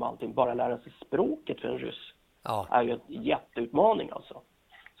sjukhusproblem och allting. Bara lära sig språket för en ryss är ju en jätteutmaning alltså.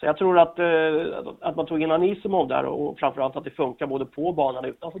 Så jag tror att man tog in Anisimov där, och framförallt att det funkar både på banan och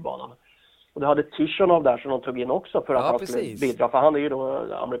utanför banan. Och det hade Tishonov där som de tog in också för att han skulle bidra. För han är ju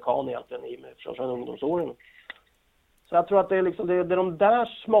då amerikan egentligen från ungdomsåren. Så jag tror att det är, liksom, det är de där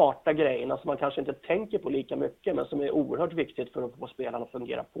smarta grejerna som man kanske inte tänker på lika mycket, men som är oerhört viktigt för att få spelarna att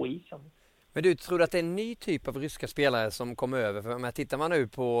fungera på isen. Men du, tror att det är en ny typ av ryska spelare som kommer över? För om tittar man nu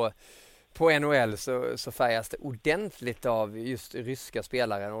på NHL så färgas det ordentligt av just ryska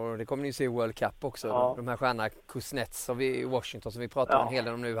spelare, och det kommer ni se i World Cup också. Ja. De här stjärnorna Kuznets i Washington som vi pratar om en hel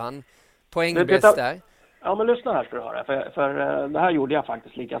del om nu, han poängbäst där. Ja, men lyssna här ska du höra, för det här gjorde jag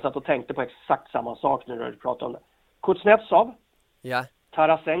faktiskt lika. Jag satt och tänkte på exakt samma sak nu när du pratade om det. Kuznetsov,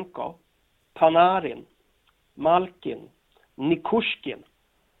 Tarasenko, Panarin, Malkin, Nikushkin,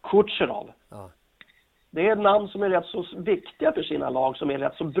 Kucherov. Ja. Det är namn som är rätt så viktiga för sina lag, som är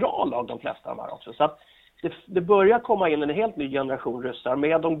rätt så bra lag, de flesta av de här också. Så att det börjar komma in en helt ny generation ryssar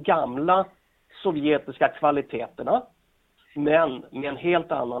med de gamla sovjetiska kvaliteterna, men med en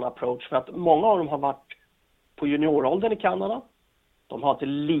helt annan approach. För att många av dem har varit på junioråldern i Kanada. De har inte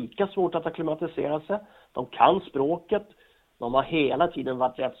lika svårt att akklimatisera sig. De kan språket. De har hela tiden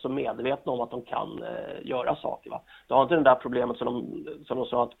varit rätt så medvetna om att de kan göra saker. Va? De har inte det där problemet som de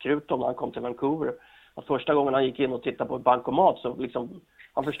sa att Krutov när han kom till Vancouver. Att första gången han gick in och tittade på ett bankomat så liksom,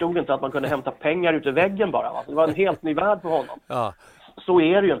 han förstod inte att man kunde hämta pengar ut ur väggen bara. Va? Det var en helt ny värld för honom. Ja. Så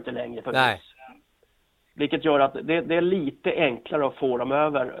är det ju inte längre för oss. Vilket gör att det är lite enklare att få dem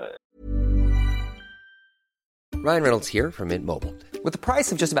över. Ryan Reynolds here from Mint Mobile. With the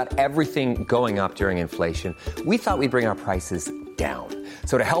price of just about everything going up during inflation, we thought we'd bring our prices down.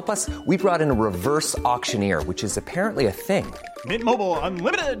 So to help us, we brought in a reverse auctioneer, which is apparently a thing. Mint Mobile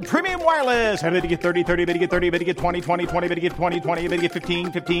Unlimited Premium Wireless. How to get 30, 30, how to get 30, how to get 20, 20, 20, how to get 20, 20, how to get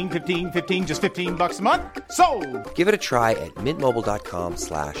 15, 15, 15, 15, just $15 a month? Sold! Give it a try at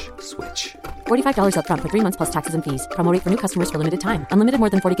mintmobile.com/switch. $45 up front for 3 months plus taxes and fees. Promo rate for new customers for limited time. Unlimited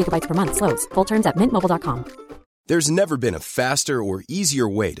more than 40 gigabytes per month. Slows full terms at mintmobile.com. There's never been a faster or easier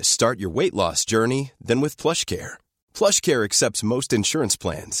way to start your weight loss journey than with PlushCare. PlushCare accepts most insurance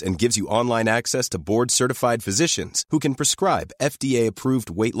plans and gives you online access to board-certified physicians who can prescribe FDA-approved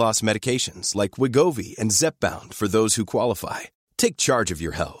weight loss medications like Wegovy and Zepbound for those who qualify. Take charge of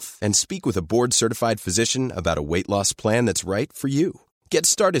your health and speak with a board-certified physician about a weight loss plan that's right for you. Get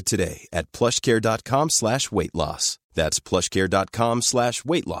started today at plushcare.com/weightloss. That's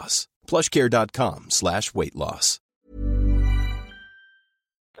plushcare.com/weightloss. PlushCare.com/weight-loss.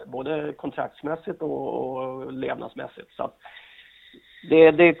 Både kontraktsmässigt och levnadsmässigt. Så att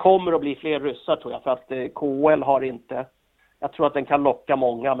det kommer att bli fler ryssar tror jag. För att KHL har inte... Jag tror att den kan locka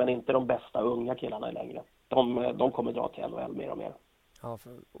många, men inte de bästa unga killarna längre. De kommer dra till NHL mer och mer. Ja,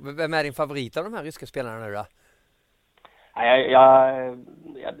 vem är din favorit av de här ryska spelarna nu då?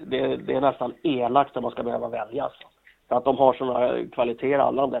 Det är nästan elakt om man ska behöva välja. Alltså. För att de har sådana kvaliteter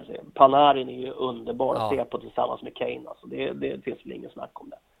alla där. Panarin är ju underbar att se på tillsammans med Kane. Alltså. Det finns väl ingen snack om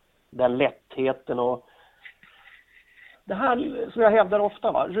det. Den lättheten och... Det här som jag hävdar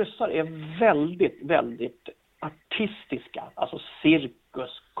ofta, va? Ryssar är väldigt, väldigt artistiska. Alltså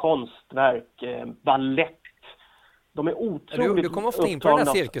cirkus, konstverk, ballett. De är otroligt du kommer ofta in på den här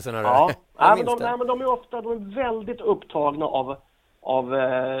cirkusen. Ja, men de är väldigt upptagna av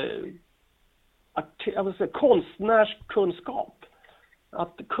konstnärskunskap.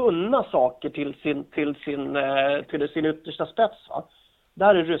 Att kunna saker till sin yttersta spets. Va?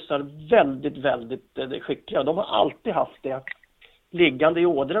 Där är ryssar väldigt, väldigt skickliga. De har alltid haft det liggande i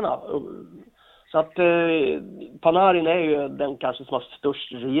ådrorna. Så att Panarin är ju den kanske som har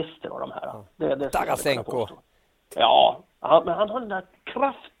störst register av de här. Det Tarasenko. Ja, men han har den där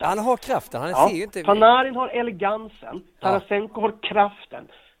kraften. Han har kraften, han ser ju inte... Panarin har elegansen, Tarasenko har kraften.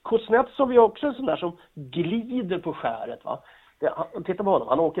 Kuznetsov är också en sån där som glider på skäret, va. Titta på honom,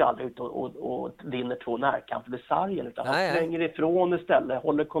 han åker aldrig ut och vinner 2 närkamper i sargen, utan han slänger ifrån istället,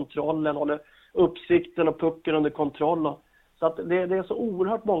 håller kontrollen, håller uppsikten och pucken under kontroll. Så att det är så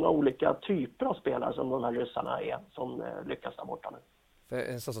oerhört många olika typer av spelare som de här ryssarna är som lyckas där borta nu.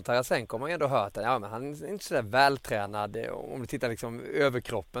 För så som Tarasenko har man ju ändå hört att men han är inte så där vältränad om du tittar liksom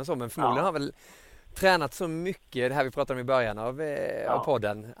överkroppen så, men förmodligen har väl tränat så mycket, det här vi pratade om i början av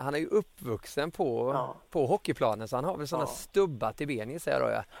podden. Han är ju uppvuxen på hockeyplanen, så han har väl sådana stubbar till ben i sig då.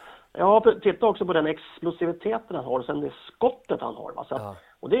 Ja, titta också på den explosiviteten han har och sen det skottet han har. Va? Så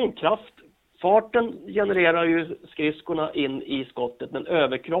och det är en kraft. Farten genererar ju skridskorna in i skottet, men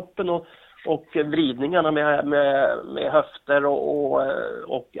överkroppen och vridningarna med höfter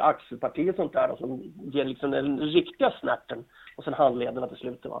och axelpartiet och sånt där då, som ger liksom den riktiga snärten och sen handlederna till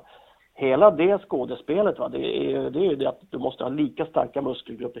slutet. Va? Hela det skådespelet, va? Det är ju det att du måste ha lika starka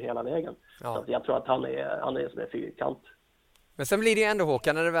muskelgrupper hela vägen. Så att jag tror att han är som en fyrkant. Men sen blir det ju ändå,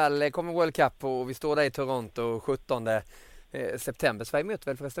 Håkan, när det väl kommer World Cup och vi står där i Toronto 17 september. Sverige möter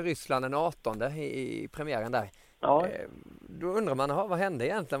väl förresten Ryssland den 18 i premiären där. Ja. Då undrar man, vad hände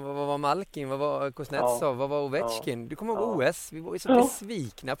egentligen? Vad var Malkin? Vad var Kuznetsov? Vad var Ovechkin? Du kommer ihåg OS? Vi var ju så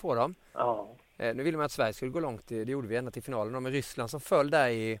besvikna på dem. Nu ville man att Sverige skulle gå långt. Det gjorde vi ända till finalen med Ryssland som föll där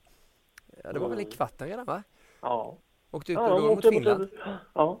i... det var väl i kvarten redan, va? Ja. Åkte ut mot Finland.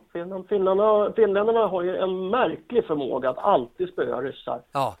 Ja, finländarna har ju en märklig förmåga att alltid spöa ryssar.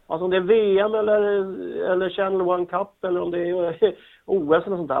 Ja. Alltså om det är VM eller Channel One Cup eller om det är OS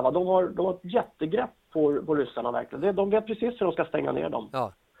eller sånt där, va? De har ett jättegrepp på ryssarna verkligen. De vet precis hur de ska stänga ner dem.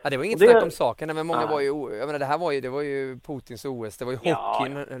 Ja. Ja, det var inget snack om saken, men många var ju, jag menar, det var ju Putins OS, det var ju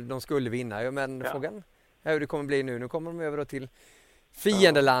hockeyn de skulle vinna, men frågan är hur det kommer bli nu. Nu kommer de över då till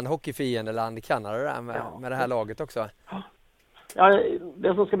fiendeland, hockeyfiendeland i Kanada där med det här laget också. Ja,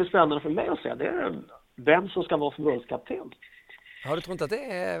 det som ska bli spännande för mig att se, det är vem som ska vara förbundskapten. Har du trott att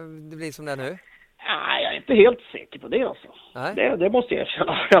det blir som det är nu? Nej, jag är inte helt säker på det alltså. Det måste jag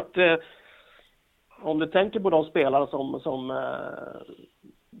erkänna. Att, om du tänker på de spelare som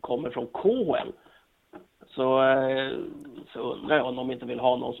kommer från KHL så undrar jag om de inte vill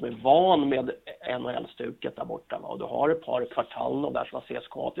ha någon som är van med NHL-stuket där borta. Och du har ett par kvartaler där som har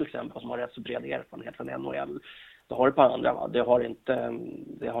CSKA till exempel som har rätt så bred erfarenhet från NHL. Du har ett par andra, va? Det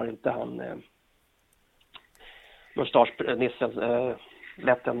har inte han mustaschnissen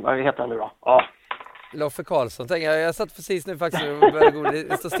lätten, vad heter han nu då? Ja. Loffe Karlsson, jag satt precis nu faktiskt och började gå,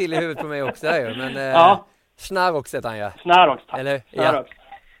 det står still i huvudet på mig också här, men Snarox heter han ju. Snarox, tack. Eller? Snarox. Ja.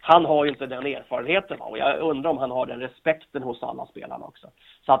 Han har ju inte den erfarenheten, va? Och jag undrar om han har den respekten hos alla spelarna också.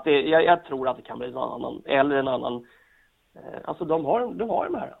 Så att jag tror att det kan bli en annan alltså du har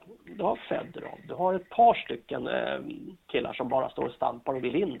de här, du har Fedorov, du har ett par stycken killar som bara står och stampar och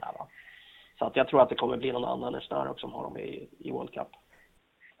vill in där, va? Så att jag tror att det kommer bli någon annan än Snarox som har dem i World Cup.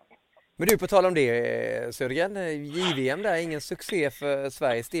 Men du, på tal om det, Södergren, JVM där, ingen succé för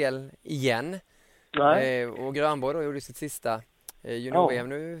Sveriges del igen. Nej. Och Grönborg då gjorde sitt sista junior-VM.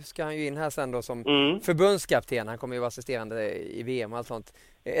 Nu ska han ju in här sen då som förbundskapten. Han kommer ju vara assisterande i VM och allt sånt.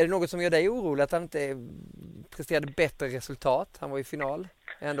 Är det något som gör dig orolig att han inte presterade bättre resultat? Han var i final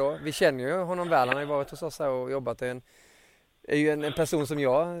ändå. Vi känner ju honom väl. Han har ju varit hos oss och jobbat. Är ju en person som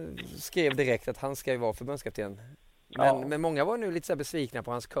jag skrev direkt att han ska ju vara förbundskapten Men många var nu lite så här besvikna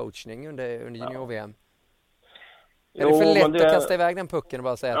på hans coachning under junior-VM. Är Jo, det för lätt men att kasta iväg den pucken och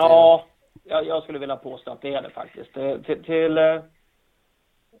bara säga jag skulle vilja påstå att det är det faktiskt.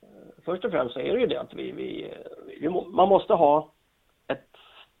 Först och främst så är det ju det att man måste ha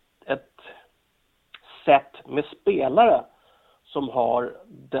ett sätt med spelare som har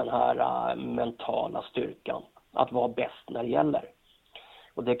den här mentala styrkan att vara bäst när det gäller.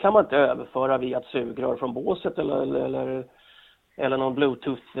 Och det kan man inte överföra via ett sugrör från båset eller någon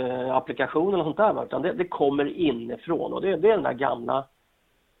Bluetooth-applikation eller sånt där. Utan det kommer inifrån. Och det är den där gamla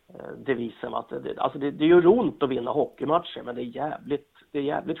devisen att det gör ont att vinna hockeymatcher, men det är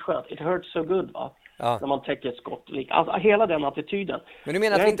jävligt skönt. It hurts so good, va? Ja. När man täcker ett skott. Alltså hela den attityden. Men du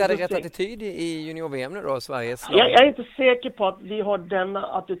menar att vi inte hade rätt attityd i junior-VM nu då, Sveriges lag? Jag är inte säker på att vi har den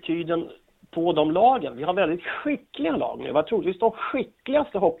attityden på de lagen. Vi har väldigt skickliga lag nu. Jag tror vi de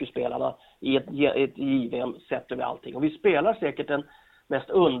skickligaste hockeyspelarna i ett JVM sett över allting. Och vi spelar säkert den mest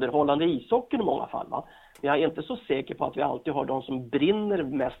underhållande ishockeyn i många fall, va? Jag är inte så säker på att vi alltid har de som brinner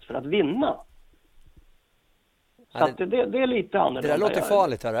mest för att vinna. Så det är lite annorlunda. Det där låter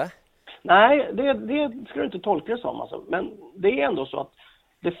farligt, hörru. Nej, det ska du inte tolka det som. Alltså. Men det är ändå så att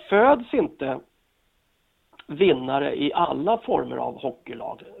det föds inte vinnare i alla former av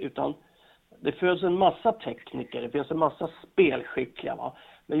hockeylag. Utan det föds en massa tekniker, det finns en massa spelskickliga. Va?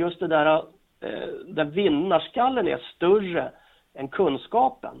 Men just det där vinnarskallen är större än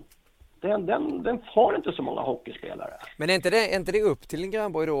kunskapen. Den har inte så många hockeyspelare. Men är inte det upp till en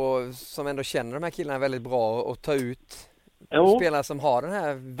Grönborg då, som ändå känner de här killarna väldigt bra, och ta ut spelare som har den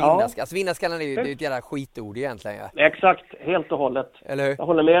här vinnarskallen? Alltså vinnarskallen är ju ett jävla skitord egentligen. Ja. Exakt, helt och hållet. Eller hur? Jag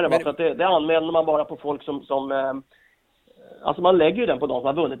håller med dig, för att det använder man bara på folk som alltså man lägger ju den på de som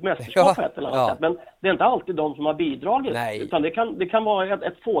har vunnit mästerskap på ett eller annat sätt. Men det är inte alltid de som har bidragit. Nej. Utan det kan vara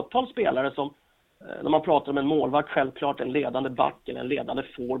ett fåtal spelare som, när man pratar om en målvakt, självklart en ledande back eller en ledande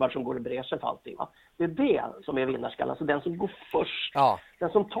forward som går i bräschen för allting. Va? Det är det som är vinnarskallen. Alltså den som går först. Ja. Den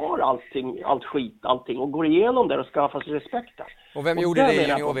som tar allting och går igenom det och skaffar sig respekt. Och vem gjorde det i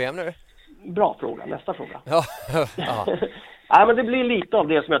junior-VM nu? Bra fråga, nästa fråga. Ja. Nej, men det blir lite av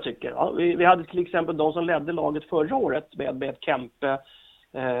det som jag tycker. Ja, vi hade till exempel de som ledde laget förra året med Kempe,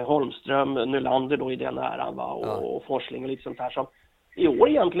 Holmström, Nylander då i den äran, va? Och Forsling och lite sånt här som i år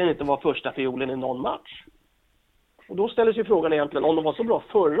egentligen inte var första fiolen i någon match. Och då ställer sig frågan egentligen, om de var så bra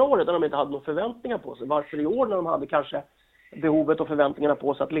förra året när de inte hade några förväntningar på sig, varför i år när de hade kanske behovet och förväntningarna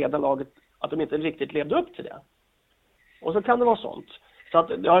på sig att leda laget, att de inte riktigt levde upp till det. Och så kan det vara sånt. Så att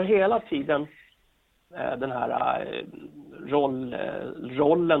jag har hela tiden den här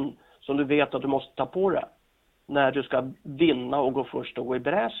rollen som du vet att du måste ta på dig när du ska vinna och gå först och gå i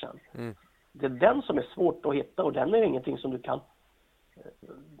bräschen. Det är den som är svårt att hitta, och den är ingenting som du kan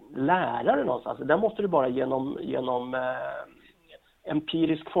lära dig någonstans. Den måste du bara genom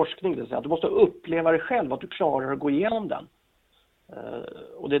empirisk forskning, det vill säga att du måste uppleva dig själv, att du klarar att gå igenom den.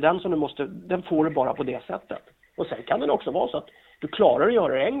 Och det är den som den får du bara på det sättet. Och sen kan det också vara så att du klarar att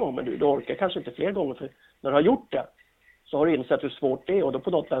göra det en gång, men du orkar kanske inte fler gånger, för när du har gjort det så har du insett hur svårt det är, och då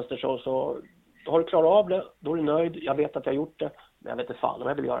på något vänster så har du klarat av det, då är du nöjd, jag vet att jag har gjort det, men jag vet inte fan om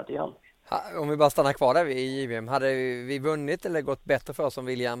jag vill göra det igen. Om vi bara stannar kvar där i JVM, hade vi vunnit eller gått bättre för oss om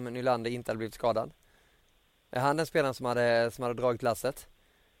William Nylander inte hade blivit skadad? Är han den spelaren som hade dragit lasset?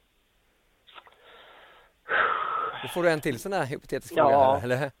 Då får du en till sån här hypotetisk fråga här,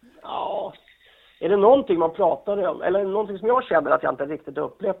 eller? Ja. Är det någonting man pratade om, eller någonting som jag känner att jag inte riktigt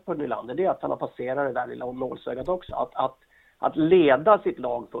upplevt på Nylander, det är att han har passerat det där lilla nålsögat också. Att leda sitt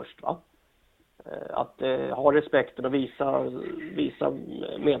lag först, va? Att ha respekten och visa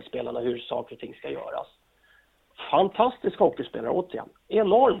medspelarna hur saker och ting ska göras. Fantastisk hockeyspelare återigen.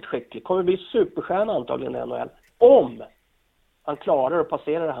 Enormt skicklig. Kommer bli superstjärna antagligen i NHL. Om han klarar att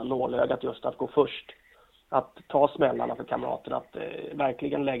passera det här nålögat, just att gå först. Att ta smällarna för kamraterna. Att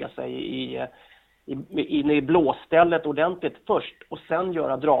verkligen lägga sig in i blåstället ordentligt först. Och sen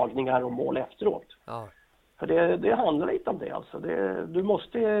göra dragningar och mål efteråt. Ja. För det handlar lite om det alltså.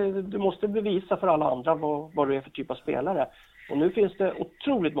 Du måste bevisa för alla andra vad du är för typ av spelare. Och nu finns det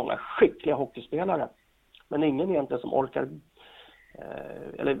otroligt många skickliga hockeyspelare. Men ingen egentligen som orkar,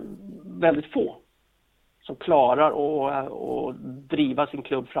 eller väldigt få, som klarar att driva sin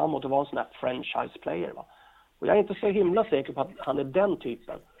klubb framåt och vara en sån här franchise player. Va? Och jag är inte så himla säker på att han är den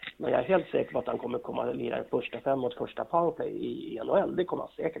typen. Men jag är helt säker på att han kommer komma att lira första fem mot första powerplay i NHL. Det kommer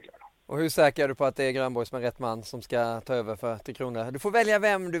han säkert göra. Och hur säker är du på att det är Grönborg som är rätt man som ska ta över för 3 kronor? Du får välja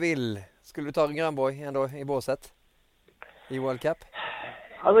vem du vill. Skulle du ta Grönborg ändå i båset i World Cup?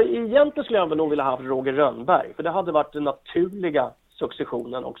 Alltså egentligen skulle jag nog vilja ha Roger Rönnberg. För det hade varit den naturliga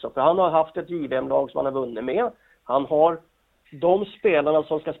successionen också. För han har haft ett JVM-lag som han har vunnit med. Han har de spelarna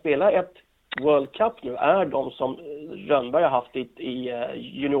som ska spela ett World Cup nu är de som Rönnberg har haft i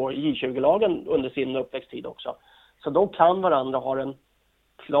junior J20-lagen under sin uppväxttid också. Så de kan varandra, har en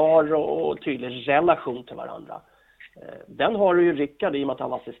klar och tydlig relation till varandra. Den har ju Rickard i och med att han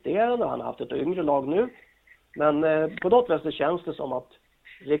var assisterande, han har haft ett yngre lag nu. Men på något vis känns det som att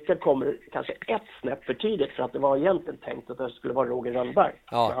Rickard kommer kanske ett snäpp för tidigt, för att det var egentligen tänkt att det skulle vara Roger Rönnberg.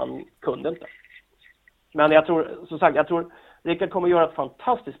 Ja. Men han kunde inte. Men jag tror Rickard kommer göra ett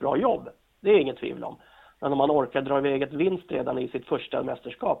fantastiskt bra jobb. Det är inget tvivel om. Men om man orkar dra iväg ett vinst redan i sitt första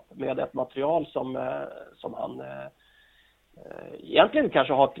mästerskap med ett material som han egentligen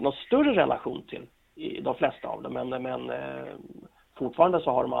kanske har någon större relation till i de flesta av dem. Men fortfarande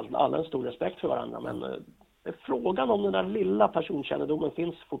så har de alla en stor respekt för varandra. Men frågan om den där lilla personkännedomen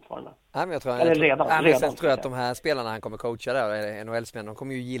finns fortfarande. Nej, men jag tror, redan tror jag att de här spelarna han kommer coacha där, NHL-spelarna, de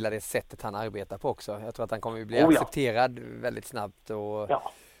kommer ju gilla det sättet han arbetar på också. Jag tror att han kommer ju bli accepterad väldigt snabbt. Och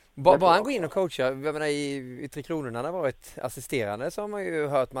bara han går in och coachar. Jag menar, i Tre Kronor när han har varit assisterande så har man ju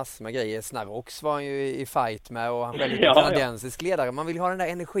hört massor med grejer. Snarrox var han ju i fight med, och han själv är kanadensisk ledare. Man vill ha den där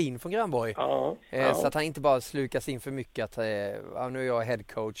energin från Grönborg. Så att han inte bara slukas in för mycket att nu är jag head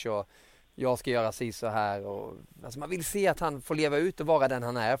coach och jag ska göra så här. Och, alltså man vill se att han får leva ut och vara den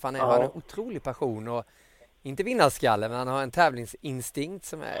han är. För han har en otrolig passion och inte vinnarskalle, men han har en tävlingsinstinkt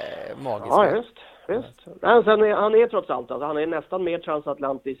som är magisk. Ja, just. Men sen han är trots allt, alltså, han är nästan mer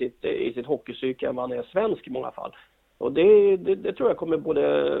transatlant i sitt hockeypsyke än vad han är svensk i många fall. Och det tror jag kommer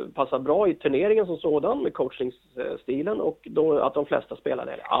både passa bra i turneringen som sådan med coachingstilen, och då att de flesta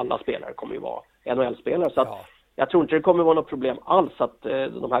spelare, eller alla spelare, kommer ju vara NHL-spelare. Så att jag tror inte det kommer vara något problem alls att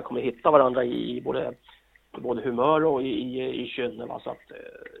de här kommer hitta varandra i både humör och i kynne. Så att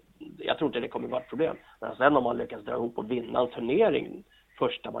jag tror inte det kommer vara ett problem. Men sen om man lyckas dra ihop och vinna en turnering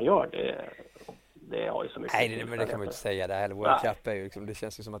första man gör, det har ju så mycket. Nej, men det kan man inte säga. Det här World Cup är ju liksom, det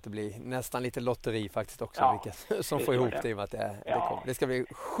känns ju som att det blir nästan lite lotteri faktiskt också, vilka som får ihop det i och med att det kommer. Det ska bli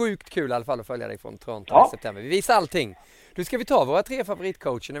sjukt kul i alla fall att följa dig från Toronto i september. Vi visar allting. Nu ska vi ta våra 3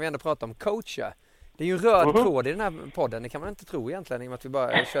 favoritcoacher när vi ändå pratar om coacher. Det är ju en röd tråd i den här podden, det kan man inte tro egentligen i och med att vi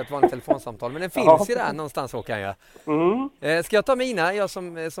bara kör ett vanligt telefonsamtal. Men den finns ju där någonstans, Håkan. Ska jag ta mina, jag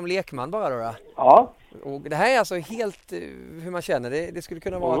som lekman bara då? Ja. Och det här är alltså helt hur man känner. Det skulle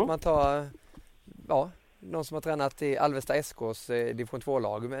kunna vara att man tar någon som har tränat i Alvesta SKs division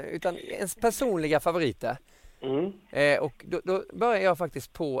 2-lag, utan ens personliga favoriter. Och då börjar jag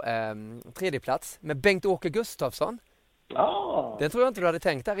faktiskt på 3:e plats med Bengt-Åke Gustafsson. Det tror jag inte du hade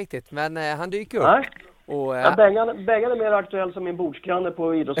tänkt där riktigt, men han dyker upp. Nej. Och, Bengan är mer aktuell som min bordsgranne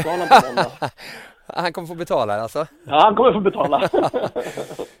på idrottsgalan på måndag. Han kommer få betala alltså? Ja, han kommer få betala.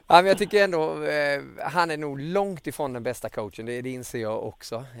 Men jag tycker ändå han är nog långt ifrån den bästa coachen, det inser jag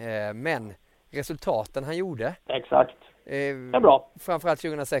också. Men resultaten han gjorde. Exakt. Det är bra. Framförallt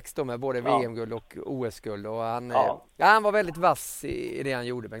 2006 då med både VM-guld och OS-guld. Och han var väldigt vass i det han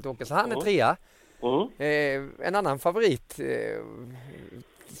gjorde, Bengt-Åke. Så han är 3:a. En annan favorit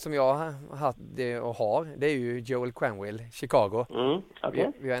som jag hade och har, det är ju Joel Quenneville, Chicago.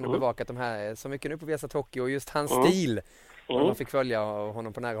 Vi har ändå bevakat de här så mycket nu på Viasat Hockey, och just hans stil, om man fick följa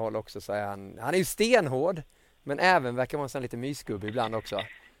honom på nära håll också, så är han är ju stenhård, men även verkar vara en lite mysgubbe ibland också.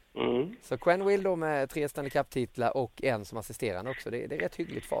 Så Quenneville då med 3 Stanley Cup-titlar och en som assisterande också. Det är rätt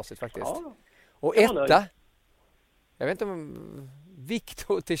hyggligt facit faktiskt. Och 1:a, jag vet inte om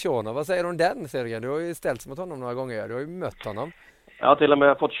Viktor Tichonov, vad säger du om den, Sergen? Du har ju ställt mot honom några gånger, du har ju mött honom. Jag har till och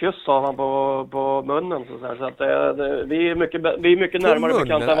med fått kyss av honom på munnen. Så att vi är mycket närmare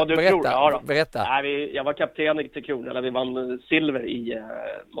bekanta än vad du tror. Berätta. Nej, jag var kapten i Tre Kronor när vi vann silver i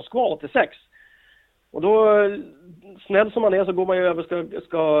Moskva 86. Och då, snäll som man är, så går man ju över och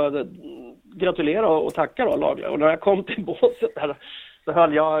ska gratulera och tacka då lagliga. Och när jag kom till båset där, så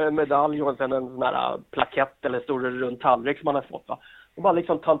höll jag en medalj och sen en sån här plakett eller stor rund tallrik som man har fått. Va? Och bara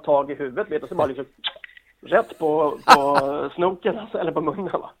liksom ta tag i huvudet, vet du, så bara liksom rätt på snoken, alltså, eller på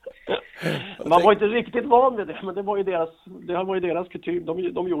munnen. Va? Man var inte riktigt van vid det, men det var ju deras kutym.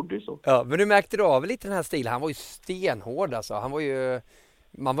 De gjorde ju så. Ja, men du märkte då av lite den här stilen. Han var ju stenhård alltså.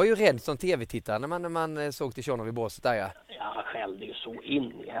 Man var ju rädd som tv-tittare när man såg till Tichonov i båset där. Ja, skällde ju så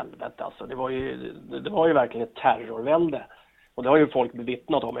in i helvete alltså. Det var ju verkligen ett terrorvälde. Och det har ju folk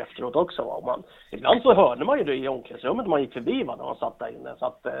bevittnat om efteråt också. Va? Ibland så hörde man ju det i omklädningsrummet när man gick förbi, va, när man satt där inne. Så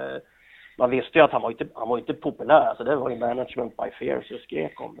att man visste ju att han var inte populär. Alltså, det var ju management by fear, så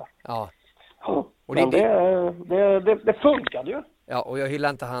skrek om det. Ja. Och men det funkade ju. Ja, och jag hyllar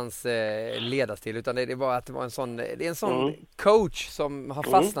inte hans ledarstil, utan det är bara att det var en sån coach som har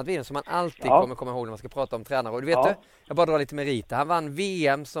fastnat vid den, som man alltid kommer komma ihåg när man ska prata om tränare. Och du vet jag bara drar lite meriter. Han vann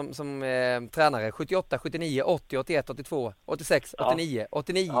VM som tränare 78, 79, 80, 81, 82, 86, 89,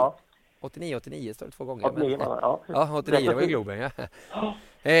 89. 89 står det 2 gånger. 89, ja, 89, det var ju Globen. Ja.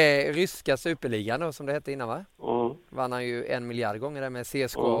 Ryska superligan då, som det hette innan, va? Vann han ju 1 miljard gånger där med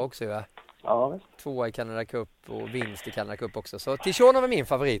CSKA också, va? Ja, visst. 2 i Canada Cup och vinst i Canada Cup också. Så Tichonov är min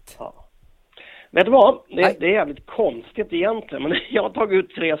favorit. Ja. Vet du vad? Det är jävligt konstigt egentligen, men jag har tagit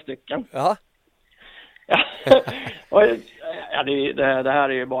ut 3 stycken. Ja. Det här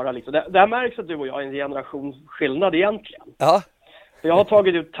är ju bara liksom... Det här märks att du och jag är en generationsskillnad egentligen. Ja. Jag har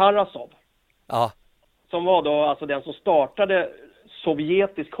tagit ut Tarasov. Ja. Som var då alltså den som startade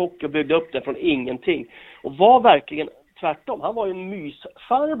sovjetisk hockey och byggde upp det från ingenting. Och var verkligen tvärtom. Han var ju en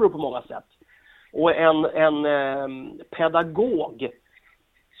mysfarbror på många sätt. Och en pedagog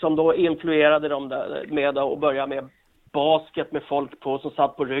som då influerade dem där med att börja med basket med folk på som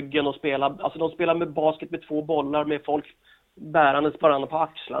satt på ryggen och spelade. Alltså de spelade med basket med 2 bollar med folk bärandes varandra på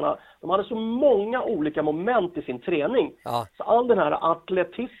axlarna. De hade så många olika moment i sin träning. Ja. Så all den här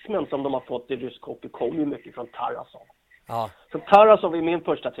atletismen som de har fått i rysk hockey kom ju mycket från Tarasov. Ja. Så Tarasov är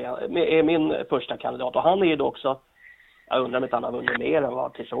min första kandidat. Och han är ju då också, jag undrar om inte han har vunnit mer än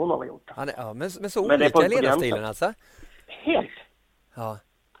vad Tichonov har gjort. Men så olika ledarstilen alltså? Helt. Ja.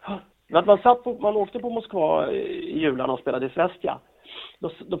 Man åkte på Moskva i jularna och spelade i Svestia.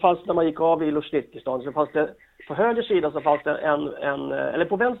 Då fanns, när man gick av i Luzhniki-stan, så fanns det på höger sida så fanns det eller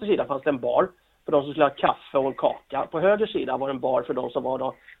på vänster sida fanns det en bar för de som skulle ha kaffe och en kaka. På höger sida var en bar för de som var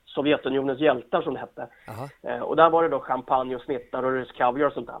då Sovjetunionens hjältar, som det hette. Och där var det då champagne och snittar och rysk kaviar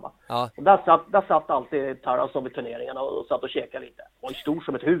och sånt där, va? Och där satt alltid Tarasov i turneringarna och satt och käkade lite. Och var stor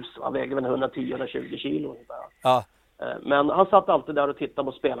som ett hus, han vägde väl 110-120 kilo och sånt där. Ja. Men han satt alltid där och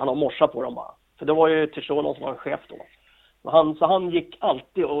tittade på spelarna och morsade på dem bara. För det var ju Tichonov som var en chef då. Så han gick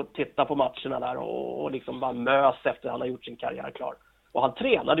alltid och tittade på matcherna där och liksom bara mös efter att han hade gjort sin karriär klar. Och han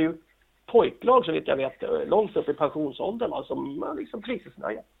tränade ju pojklag, så vitt jag vet, långt upp i pensionsåldern, som liksom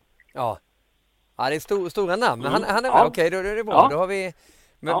prisnöje. Ja, det är stora namn. Men han är okej, då är det bra. Då har vi...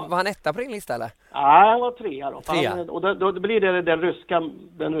 Men var han etta på din lista, eller? Nej, han var 3 då. Och då blir det den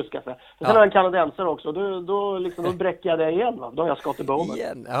ryska för. Och sen är han kanadensare också. Då bräcker jag det igen, va? Då har jag Scotty Bowman.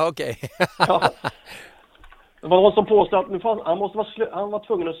 Igen? Ja, okej. Det var någon som påstod att han var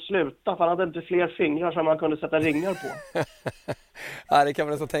tvungen att sluta, för han hade inte fler fingrar som man kunde sätta ringar på. Ja, det kan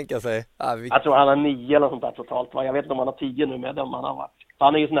man så tänka sig. Jag tror han har 9 eller sånt där totalt. Jag vet inte om han har 10 nu med dem han har varit.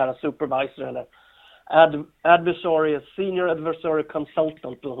 Han är ju sån här supervisor eller senior adversary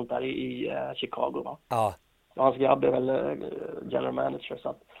consultant och sånt där i Chicago, va? Ja. Och hans grabb är väl general manager, så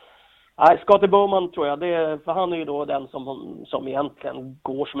att... Scotty Bowman tror jag, för han är ju då den som egentligen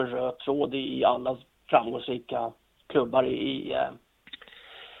går som en röd tråd i alla framgångsrika klubbar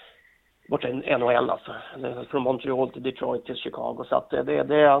borta i NHL, alltså. Från Montreal till Detroit till Chicago, så att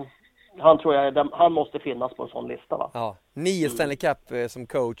han tror jag, han måste finnas på en sån lista, va? Ja, 9 Stanley Cup som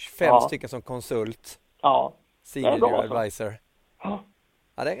coach, 5 stycken som konsult. Ja. Senior advisor. Ja,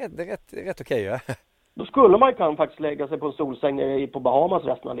 det är rätt okej, ja. Då skulle man kan faktiskt lägga sig på en solsäng på Bahamas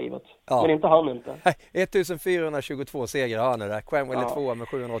resten av livet. Ja. Men inte han inte. 1422 segrar har han där. Quenwell är 2 med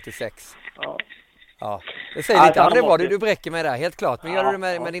 786. Ja. Det säger lite, det var du bräcker med där, helt klart. Men gör du det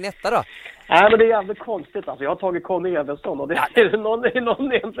med din etta då? Nej, men det är jävligt konstigt. Alltså, jag har tagit Conny Evensson och det är någon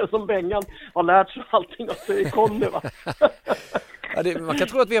egentligen som Bengan har lärt sig allting av Conny, va? Man kan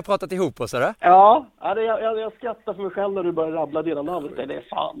tro att vi har pratat ihop oss, eller? Ja, jag skrattar för mig själv när du börjar rabbla dina namn. Det är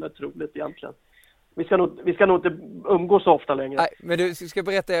fan otroligt egentligen. Vi ska nog inte umgås så ofta längre. Nej, men du ska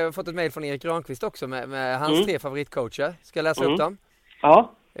berätta, jag har fått ett mejl från Erik Granqvist också med hans 3 favoritcoacher. Ska jag läsa upp dem?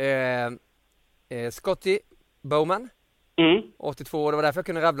 Ja. Scotty Bowman 82, det var därför jag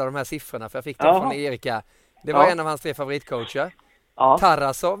kunde rabbla de här siffrorna, för jag fick dem från Erika. Det var en av hans 3 favoritcoacher.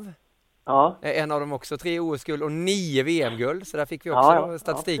 Tarasov, en av dem också, 3 OS-guld och 9 VM-guld, så där fick vi också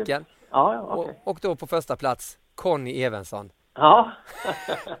statistiken. Och då på första plats Conny Evensson. Ja.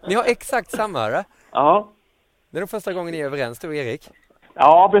 Ni har exakt samma, eller? Ja. Det är den första gången ni är överens, du och Erik.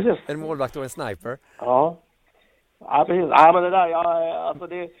 Ja, precis. En målvakt och en sniper. Ja. Ja, precis. Ja, men det där, alltså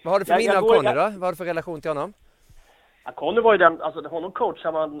det... Vad har du för minne av Conny då? Vad har du för relation till honom? Ja, Conny var ju den, alltså honom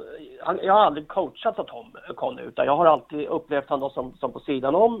coachar man... Jag har aldrig coachat åt Conny, utan jag har alltid upplevt honom som på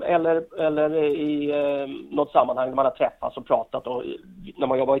sidan om eller i något sammanhang när man har träffats och pratat och när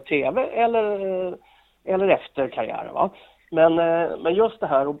man jobbar i tv eller efter karriären, va? Men just det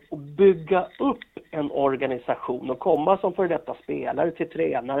här att bygga upp en organisation och komma som för detta spelare till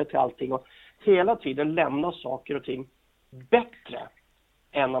tränare till allting och hela tiden lämna saker och ting bättre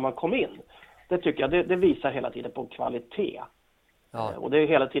än när man kom in. Det tycker jag, det visar hela tiden på kvalitet. Ja. Och det är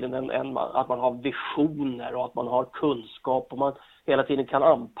hela tiden att man har visioner och att man har kunskap och man hela tiden kan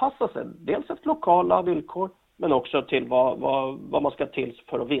anpassa sig. Dels efter lokala villkor men också till vad man ska till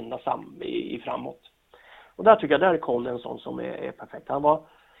för att vinna i framåt. Och där tycker jag, där är Conny en sån som är perfekt. Han var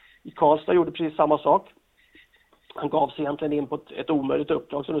i Karlstad, gjorde precis samma sak. Han gav sig egentligen in på ett omöjligt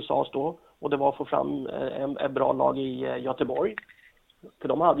uppdrag som du sa då. Och det var att få fram en bra lag i Göteborg. För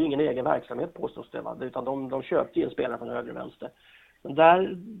de hade ju ingen egen verksamhet påstås det, va? Utan de köpte ju en spelare från höger och vänster. Men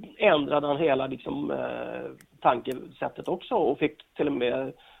där ändrade han hela tankesättet också och fick till och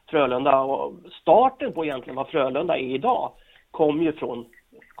med Frölunda. Och starten på egentligen vad Frölunda är idag kom ju från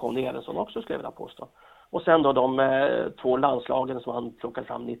Conny Evensson också, skulle jag vilja påstå. Och sen då de 2 landslagen som han plockade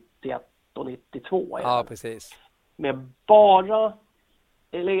fram 91 och 92. Ja, precis. Med bara,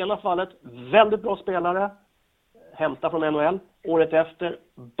 eller i ena fallet, väldigt bra spelare. Hämta från NHL. Året efter,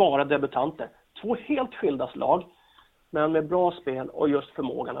 bara debutanter. 2 helt skilda slag. Men med bra spel och just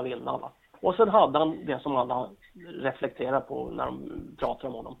förmågan att vinna. Va? Och sen hade han det som alla reflekterar på när de pratar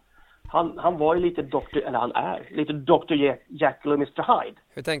om honom. Han var ju lite han är lite Dr. Jekyll och Mr. Hyde.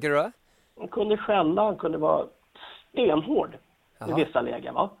 Hur tänker du då? Han kunde skälla, han kunde vara stenhård i vissa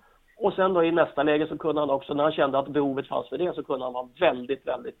lägen, va? Och sen då i nästa läge så kunde han också, när han kände att behovet fanns för det, så kunde han vara väldigt,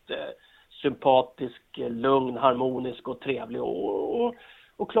 väldigt sympatisk, lugn, harmonisk och trevlig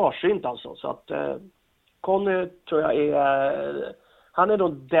och klarsynt alltså. Så att Conny tror jag han är då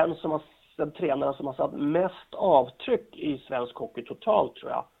den tränare som har satt mest avtryck i svensk hockey totalt,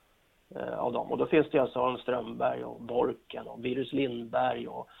 tror jag, av dem. Och då finns det alltså Sören Strömberg och Borken och Virus Lindberg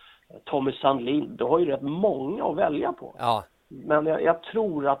och Tommy Sandlin. Du har ju rätt många att välja på. Ja. Men jag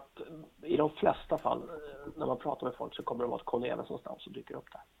tror att i de flesta fall när man pratar med folk så kommer det vara ett Conny Evensson någonstans som dyker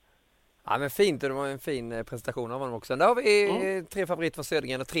upp där. Ja, men fint, det var en fin presentation av honom också. Där har vi 3 favoriter från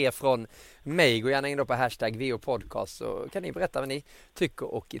Södergren och 3 från mig. Gå gärna in då på #VOPodcast så kan ni berätta vad ni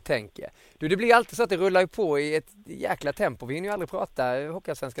tycker och tänker. Det blir alltid så att det rullar på i ett jäkla tempo. Vi hinner ju aldrig prata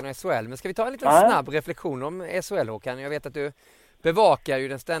Hockeyallsvenskan och SHL. Men ska vi ta en liten snabb reflektion om SHL-hockeyn? Jag vet att du bevakar ju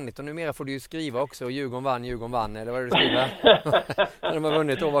den ständigt och numera får du ju skriva också. Djurgården vann, eller vad är det du skriver? När de har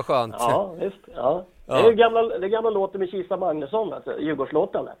vunnit, vad skönt. Ja, visst. Ja. Det är det gamla låten med Kisa Magnusson, alltså,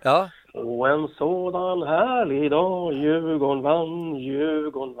 Djurgårdslåten. Ja. Och en sådan härlig dag, Djurgården vann.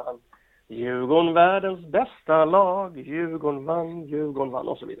 Djurgården världens bästa lag, Djurgården vann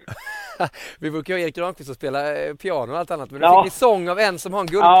och så vidare. Vi brukar ju Erik Granqvist och spela piano och allt annat, men nu fick vi sång av en som har en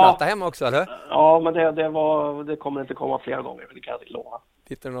guldplatta hemma också, eller? Ja, men det kommer inte komma flera gånger, det kan jag inte lova.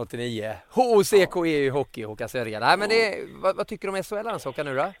 1989. HOCK är ju hockey, Håkan Södergren. Nej, men vad tycker du om SHL-ansåkan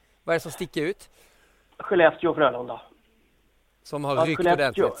nu då? Vad är det som sticker ut? Skellefteå och Frölunda. Som har ryckt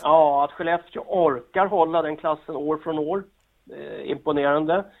ordentligt. Ja, att Skellefteå orkar hålla den klassen år från år.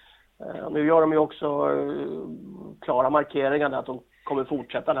 Imponerande. Nu gör de ju också klara markeringar att de kommer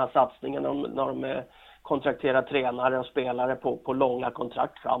fortsätta den här satsningen när de kontrakterar tränare och spelare på långa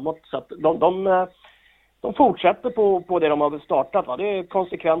kontrakt framåt. Så att de fortsätter på det de har startat. Va? Det är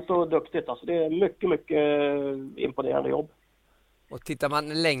konsekvent och duktigt. Alltså det är mycket, mycket imponerande jobb. Och tittar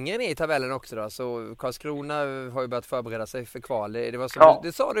man längre ner i tabellen också då, så Karlskrona har ju börjat förbereda sig för kval. Det var så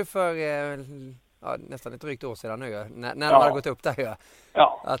det sa du för nästan ett drygt år sedan nu, när de hade gått upp där.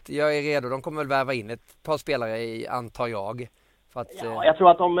 Ja. Att jag är redo, de kommer väl värva in ett par spelare i, antar jag. För att, jag tror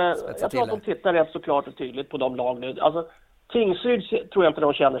att de tittar rätt så klart och tydligt på de lag nu. Alltså, Tingsryd tror jag inte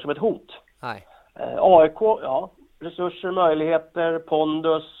de känner som ett hot. Nej. AIK, resurser, möjligheter,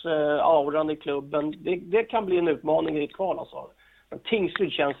 pondus, auran i klubben. Det kan bli en utmaning i ett kval alltså. Men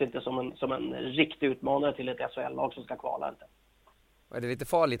Tingsryd känns inte som en riktig utmanare till ett SHL-lag som ska kvala inte. Och är det lite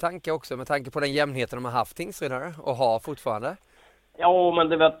farlig tanke också med tanke på den jämnheten de har haft Tingsryd och har fortfarande? Ja, men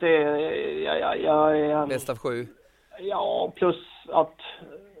det vet bäst av 7. Ja, plus att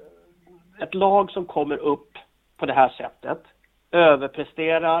ett lag som kommer upp på det här sättet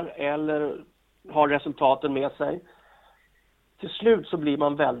överpresterar eller har resultaten med sig. Till slut så blir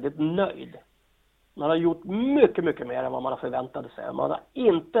man väldigt nöjd. Man har gjort mycket, mycket mer än vad man har förväntade sig. Man har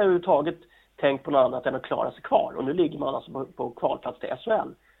inte överhuvudtaget tänkt på något annat än att klara sig kvar. Och nu ligger man alltså på kvalplats till SHL.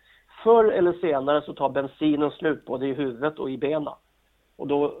 Förr eller senare så tar bensinen slut både i huvudet och i benen. Och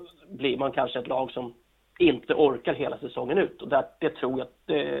då blir man kanske ett lag som inte orkar hela säsongen ut. Och det tror jag att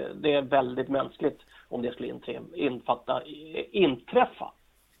det är väldigt mänskligt om det skulle inträffa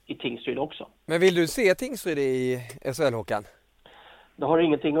i Tingsryd också. Men vill du se Tingsryd i SHL, Håkan? Det har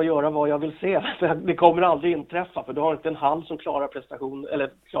ingenting att göra vad jag vill se. Det kommer aldrig inträffa, för du har inte en hall som klarar prestation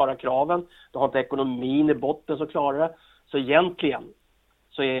eller klarar kraven. Du har inte ekonomin i botten som klarar det. Så egentligen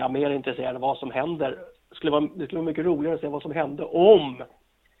så är jag mer intresserad av vad som händer det skulle vara mycket roligare att se vad som hände om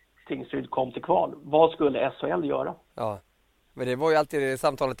Tingsryd kom till kval. Vad skulle SHL göra? Ja, men det var ju alltid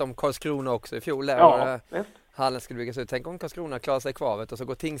samtalet om Karlskrona också i fjol. Ja, hallen skulle byggas ut. tänk om Karlskrona klarar sig kvar och så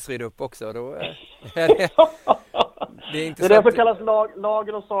går Tingsryd upp också. Då det är inte det är därför kallas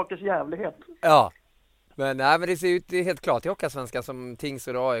lagen och sakers jävlighet. Ja. Men det ser ut helt klart i Hockeyallsvenskan som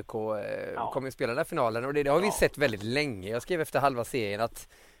Tingsryd och AIK kommer att spela den här finalen. Och det har vi sett väldigt länge. Jag skrev efter halva serien att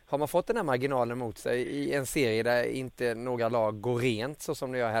har man fått den här marginalen mot sig i en serie där inte några lag går rent så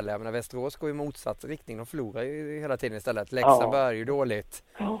som det gör heller. Men Västerås går i motsatt riktning. De förlorar ju hela tiden istället. Leksand börjar ju dåligt.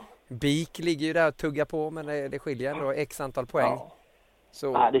 BIK ligger ju där och tuggar på, men det skiljer ändå x antal poäng.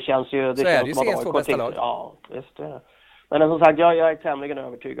 Så det känns ju... så är det ju seriens två bästa lag. Ja, visst är det. Men som sagt, jag är tämligen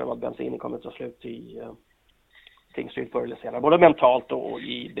övertygad om att bensinen kommer att ta slut i Tingsryd förr eller senare. Både mentalt och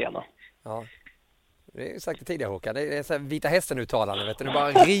i benen. Ja. Det är ju sagt tidigare, Håkan. Det är så här Vita Hästen-uttalande, vet du. Nu bara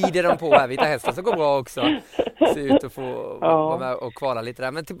rider de på här. Vita Hästen så går bra också. Ser ut att få vara med och kvala lite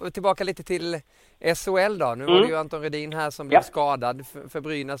där. Men tillbaka lite till SHL då. Nu var det ju Anton Redin här som blev skadad för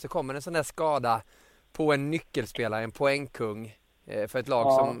Brynäs. Så kommer en sån där skada på en nyckelspelare, en poängkung för ett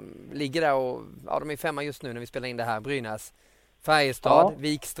lag som ligger där och de är 5 just nu när vi spelar in det här. Brynäs, Färjestad,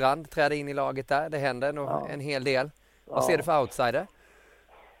 Wikstrand träder in i laget där. Det händer nog en hel del. Vad ser du för outsider?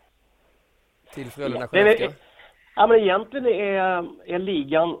 Till Frölunda Skellefteå? Ja, men egentligen är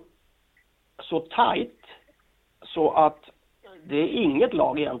ligan så tajt så att det är inget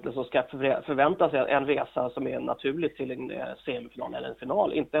lag egentligen som ska förvänta sig en resa som är naturligt till en semifinal eller en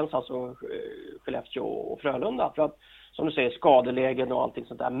final. Inte ens alltså Skellefteå och Frölunda. För att, som du säger, skadelägen och allting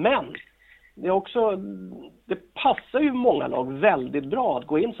sånt där. Men det passar ju många lag väldigt bra att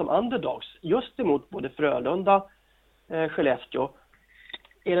gå in som underdogs. Just emot både Frölunda, Skellefteå.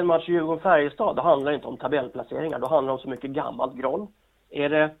 Är det en match i Djurgården-Färjestad, då handlar det inte om tabellplaceringar. Då handlar det om så mycket gammalt groll. Är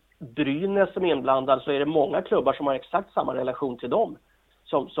det Brynäs som är inblandad så är det många klubbar som har exakt samma relation till dem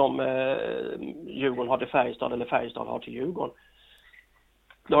som Djurgården har till Färjestad eller Färjestad har till Djurgården.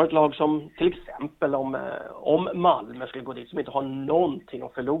 Du har ett lag som till exempel om Malmö skulle gå dit som inte har någonting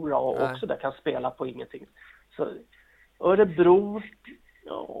att förlora och också där kan spela på ingenting. Så Örebro,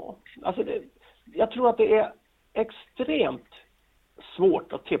 jag tror att det är extremt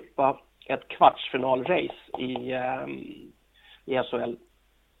svårt att tippa ett kvartsfinalrace i SHL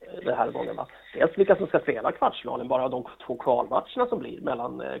den här gången. Dels vilka som ska spela kvartsfinalen, bara de 2 kvalmatcherna som blir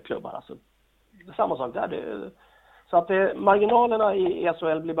mellan klubbar. Alltså, det är samma sak där. Så att marginalerna i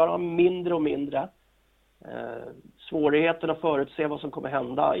SHL blir bara mindre och mindre. Svårigheten att förutse vad som kommer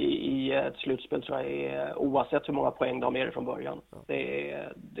hända i ett slutspel tror jag är oavsett hur många poäng de är från början.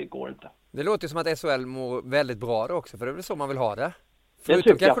 Det går inte. Det låter ju som att SHL mår väldigt bra då också, för det är väl så man vill ha det.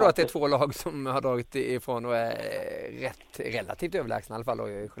 Förutom kanske då att det är 2 lag som har dragit ifrån och är relativt överlägsna i alla fall då,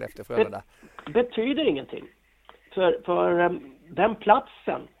 i Skellefteå och Frölunda. Det betyder ingenting. För den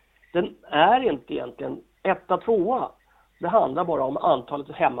platsen, den är inte egentligen 1-2. Det handlar bara om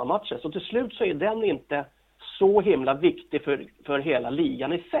antalet hemmamatcher. Så till slut så är den inte så himla viktig för hela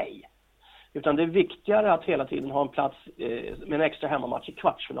ligan i sig. Utan det är viktigare att hela tiden ha en plats med en extra hemmamatch i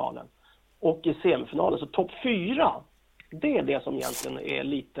kvartsfinalen. Och i semifinalen, så topp 4, det är det som egentligen är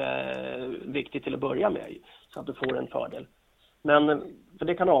lite viktigt till att börja med. Så att du får en fördel. Men för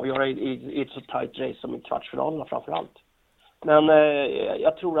det kan avgöra i ett så tight race som i kvartsfinalerna framförallt. Men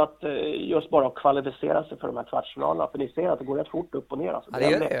jag tror att just bara att kvalificera sig för de här kvartsfinalerna, för ni ser att det går rätt fort upp och ner. Alltså. Det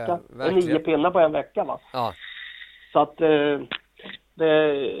är 9 pinnar på en vecka, va? Ja. Så att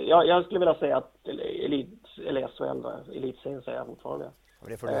jag skulle vilja säga att elitserien säger jag fortfarande.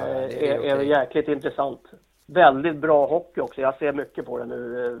 Det är jäkligt intressant. Väldigt bra hockey också. Jag ser mycket på det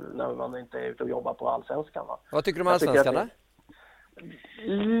nu när man inte är ute och jobbar på Allsvenskan. Va? Vad tycker du om Allsvenskan då?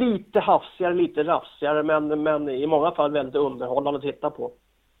 Lite hafsigare, lite rafsigare, men i många fall väldigt underhållande att titta på.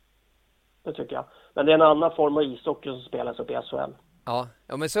 Det tycker jag. Men det är en annan form av ishockey som spelas upp i SHL. Ja,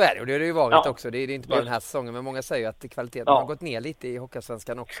 men så är det. Och det har det ju varit också. Det är inte bara den här säsongen. Men många säger att kvaliteten har gått ner lite i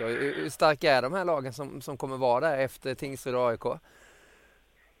Hockeyallsvenskan också. Hur starka är de här lagen som kommer vara där efter Tingsryd och AIK?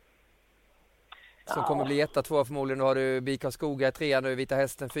 Som kommer bli 1-2 förmodligen. Då har du BIK Karlskoga 3, nu Vita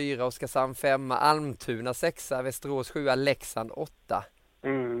Hästen 4, Oskarshamn 5, Almtuna 6, Västerås 7, Leksand 8.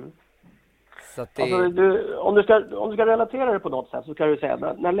 Mm. Så att det... alltså, om du ska relatera det på något sätt så kan du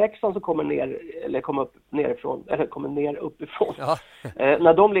säga när Leksand så kommer ner eller kommer upp nerifrån eller kommer ner uppifrån. Ja.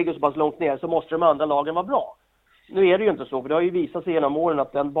 När de ligger så pass långt ner så måste de andra lagen vara bra. Nu är det ju inte så, för det har ju visat sig genom åren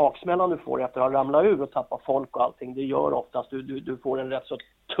att den baksmällan du får efter att ha ramlat ur och tappa folk och allting, det gör oftast du får en rätt så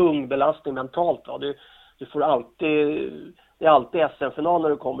tung belastning mentalt. Va? Du får alltid, det är alltid SM-final när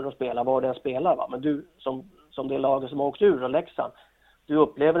du kommer och spelar, vad den spelar. Va? Men du som det laget som har åkt ur och Leksand, du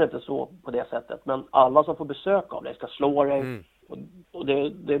upplever det inte så på det sättet. Men alla som får besök av dig ska slå dig. Och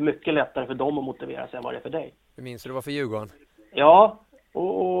det är mycket lättare för dem att motivera sig än vad det är för dig. Hur minns du det var för Djurgården? Ja,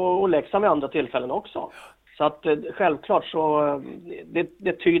 och Leksand vid andra tillfällen också. Så att självklart så,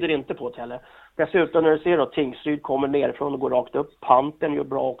 det tyder inte på det heller. Dessutom när du ser att Tingsryd kommer nerifrån och går rakt upp. Panten gör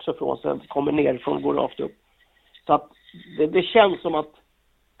bra också från sig, kommer nerifrån och går rakt upp. Så att det känns som att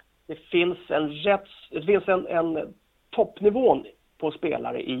det finns en toppnivån på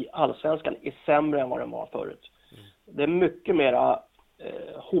spelare i Allsvenskan är sämre än vad den var förut. Det är mycket mera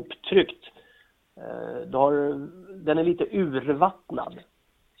hoptryckt. Den är lite urvattnad.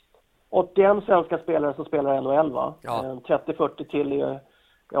 81 svenska spelare som spelar i NHL, va? Ja. 30-40 till i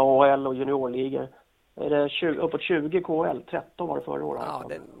AHL och juniorligor. Är det uppåt 20 KHL? 13 var det förra året. Ja,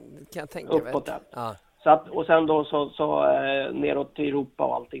 det kan jag tänka mig. Uppåt där. Ja. Så att, och sen då så neråt till Europa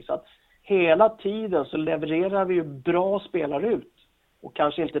och allting. Så att hela tiden så levererar vi ju bra spelare ut. Och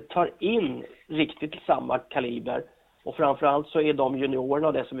kanske inte tar in riktigt samma kaliber. Och framförallt så är de juniorerna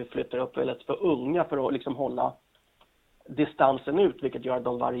och det som vi flyttar upp väldigt för unga för att liksom hålla distansen ut. Vilket gör att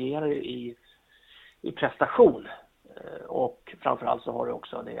de varierar i prestation. Och framförallt så har det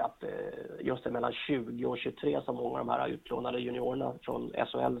också det att just det mellan 20 och 23 som många av de här utlånade juniorerna från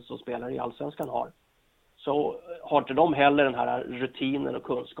SHL som spelar i Allsvenskan har. Så har inte de heller den här rutinen och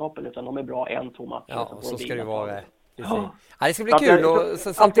kunskapen utan de är bra 1-2 matcher. Ja, och så ska det vara. Ja. Det ska bli kul.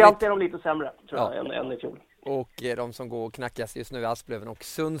 Alltid är de lite sämre tror jag än i fjol. Och de som går och knackas just nu är Asplöven och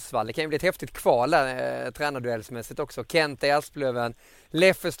Sundsvall. Det kan ju bli ett häftigt kval tränarduellsmässigt också. Kent i Asplöven,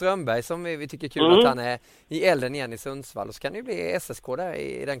 Leffe Strömberg som vi tycker är kul att han är i elden igen i Sundsvall. Och så kan det ju bli SSK där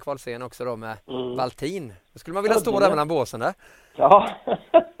i den kvalserien också då med Valtin. Då skulle man vilja stå där mellan båsen där. Ja.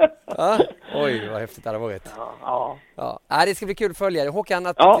 Ja. Oj, vad häftigt det hade varit. Ja. Det ska bli kul att följa det. Håkan,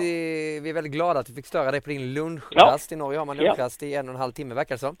 vi är väldigt glada att vi fick störa dig på din lunchrast. I Norge har man lunchrast i 1,5 timme,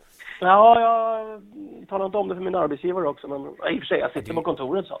 verkar det som. Ja, jag talar inte om det för min arbetsgivare också, men i och för sig, jag sitter på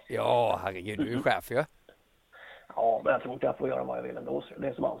kontoret så. Ja, herregud, du är chef ju. Ja, men jag tror inte jag får göra vad jag vill ändå. Det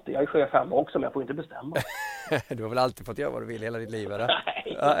är som alltid. Jag är chef hemma också, men jag får inte bestämma. Du har väl alltid fått göra vad du vill hela ditt liv, eller?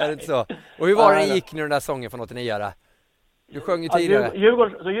 Nej. Ja, är det inte så? Och hur var det gick nu den där sången från 89 där? Du sjöng ju tidigare.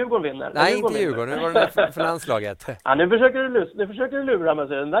 Djurgården vinner. Nej, inte Djurgården. Nu var det för landslaget. Ja, nu försöker du lura mig.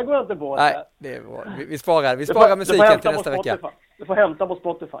 Den där går jag inte på. Nej, det är bra. Vi sparar musiken till nästa vecka. Du får hämta på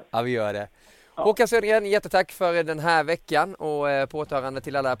Spotify. Ja, vi gör det. Ja. Håkan Södergren, jättetack för den här veckan och på återhörande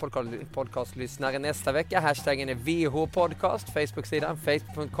till alla podcastlyssnare nästa vecka. Hashtaggen är VH-podcast, Facebook-sidan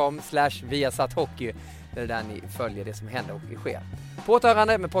facebook.com/viasathockey. Det är där ni följer det som händer och sker. På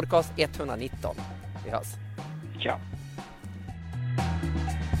återhörande med podcast 119. Vi hörs. Ciao.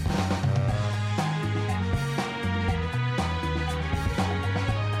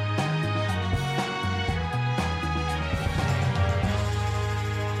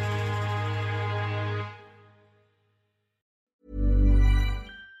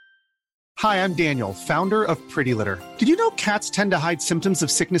 Hi, I'm Daniel, founder of Pretty Litter. Did you know cats tend to hide symptoms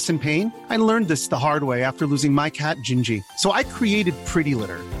of sickness and pain? I learned this the hard way after losing my cat, Gingy. So I created Pretty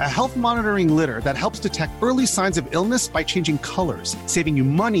Litter, a health monitoring litter that helps detect early signs of illness by changing colors, saving you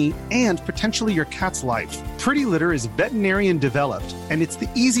money and potentially your cat's life. Pretty Litter is veterinarian developed, and it's the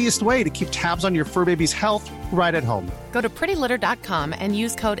easiest way to keep tabs on your fur baby's health right at home. Go to prettylitter.com and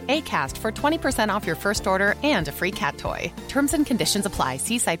use code ACAST for 20% off your first order and a free cat toy. Terms and conditions apply.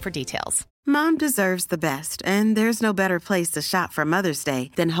 See site for details. Mom deserves the best, and there's no better place to shop for Mother's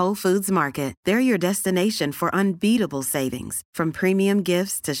Day than Whole Foods Market. They're your destination for unbeatable savings, from premium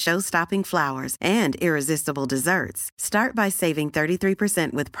gifts to show-stopping flowers and irresistible desserts. Start by saving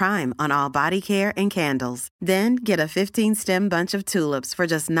 33% with Prime on all body care and candles. Then get a 15-stem bunch of tulips for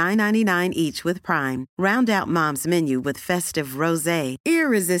just $9.99 each with Prime. Round out Mom's menu with festive rosé,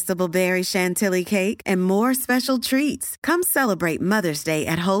 irresistible berry chantilly cake, and more special treats. Come celebrate Mother's Day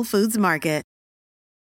at Whole Foods Market.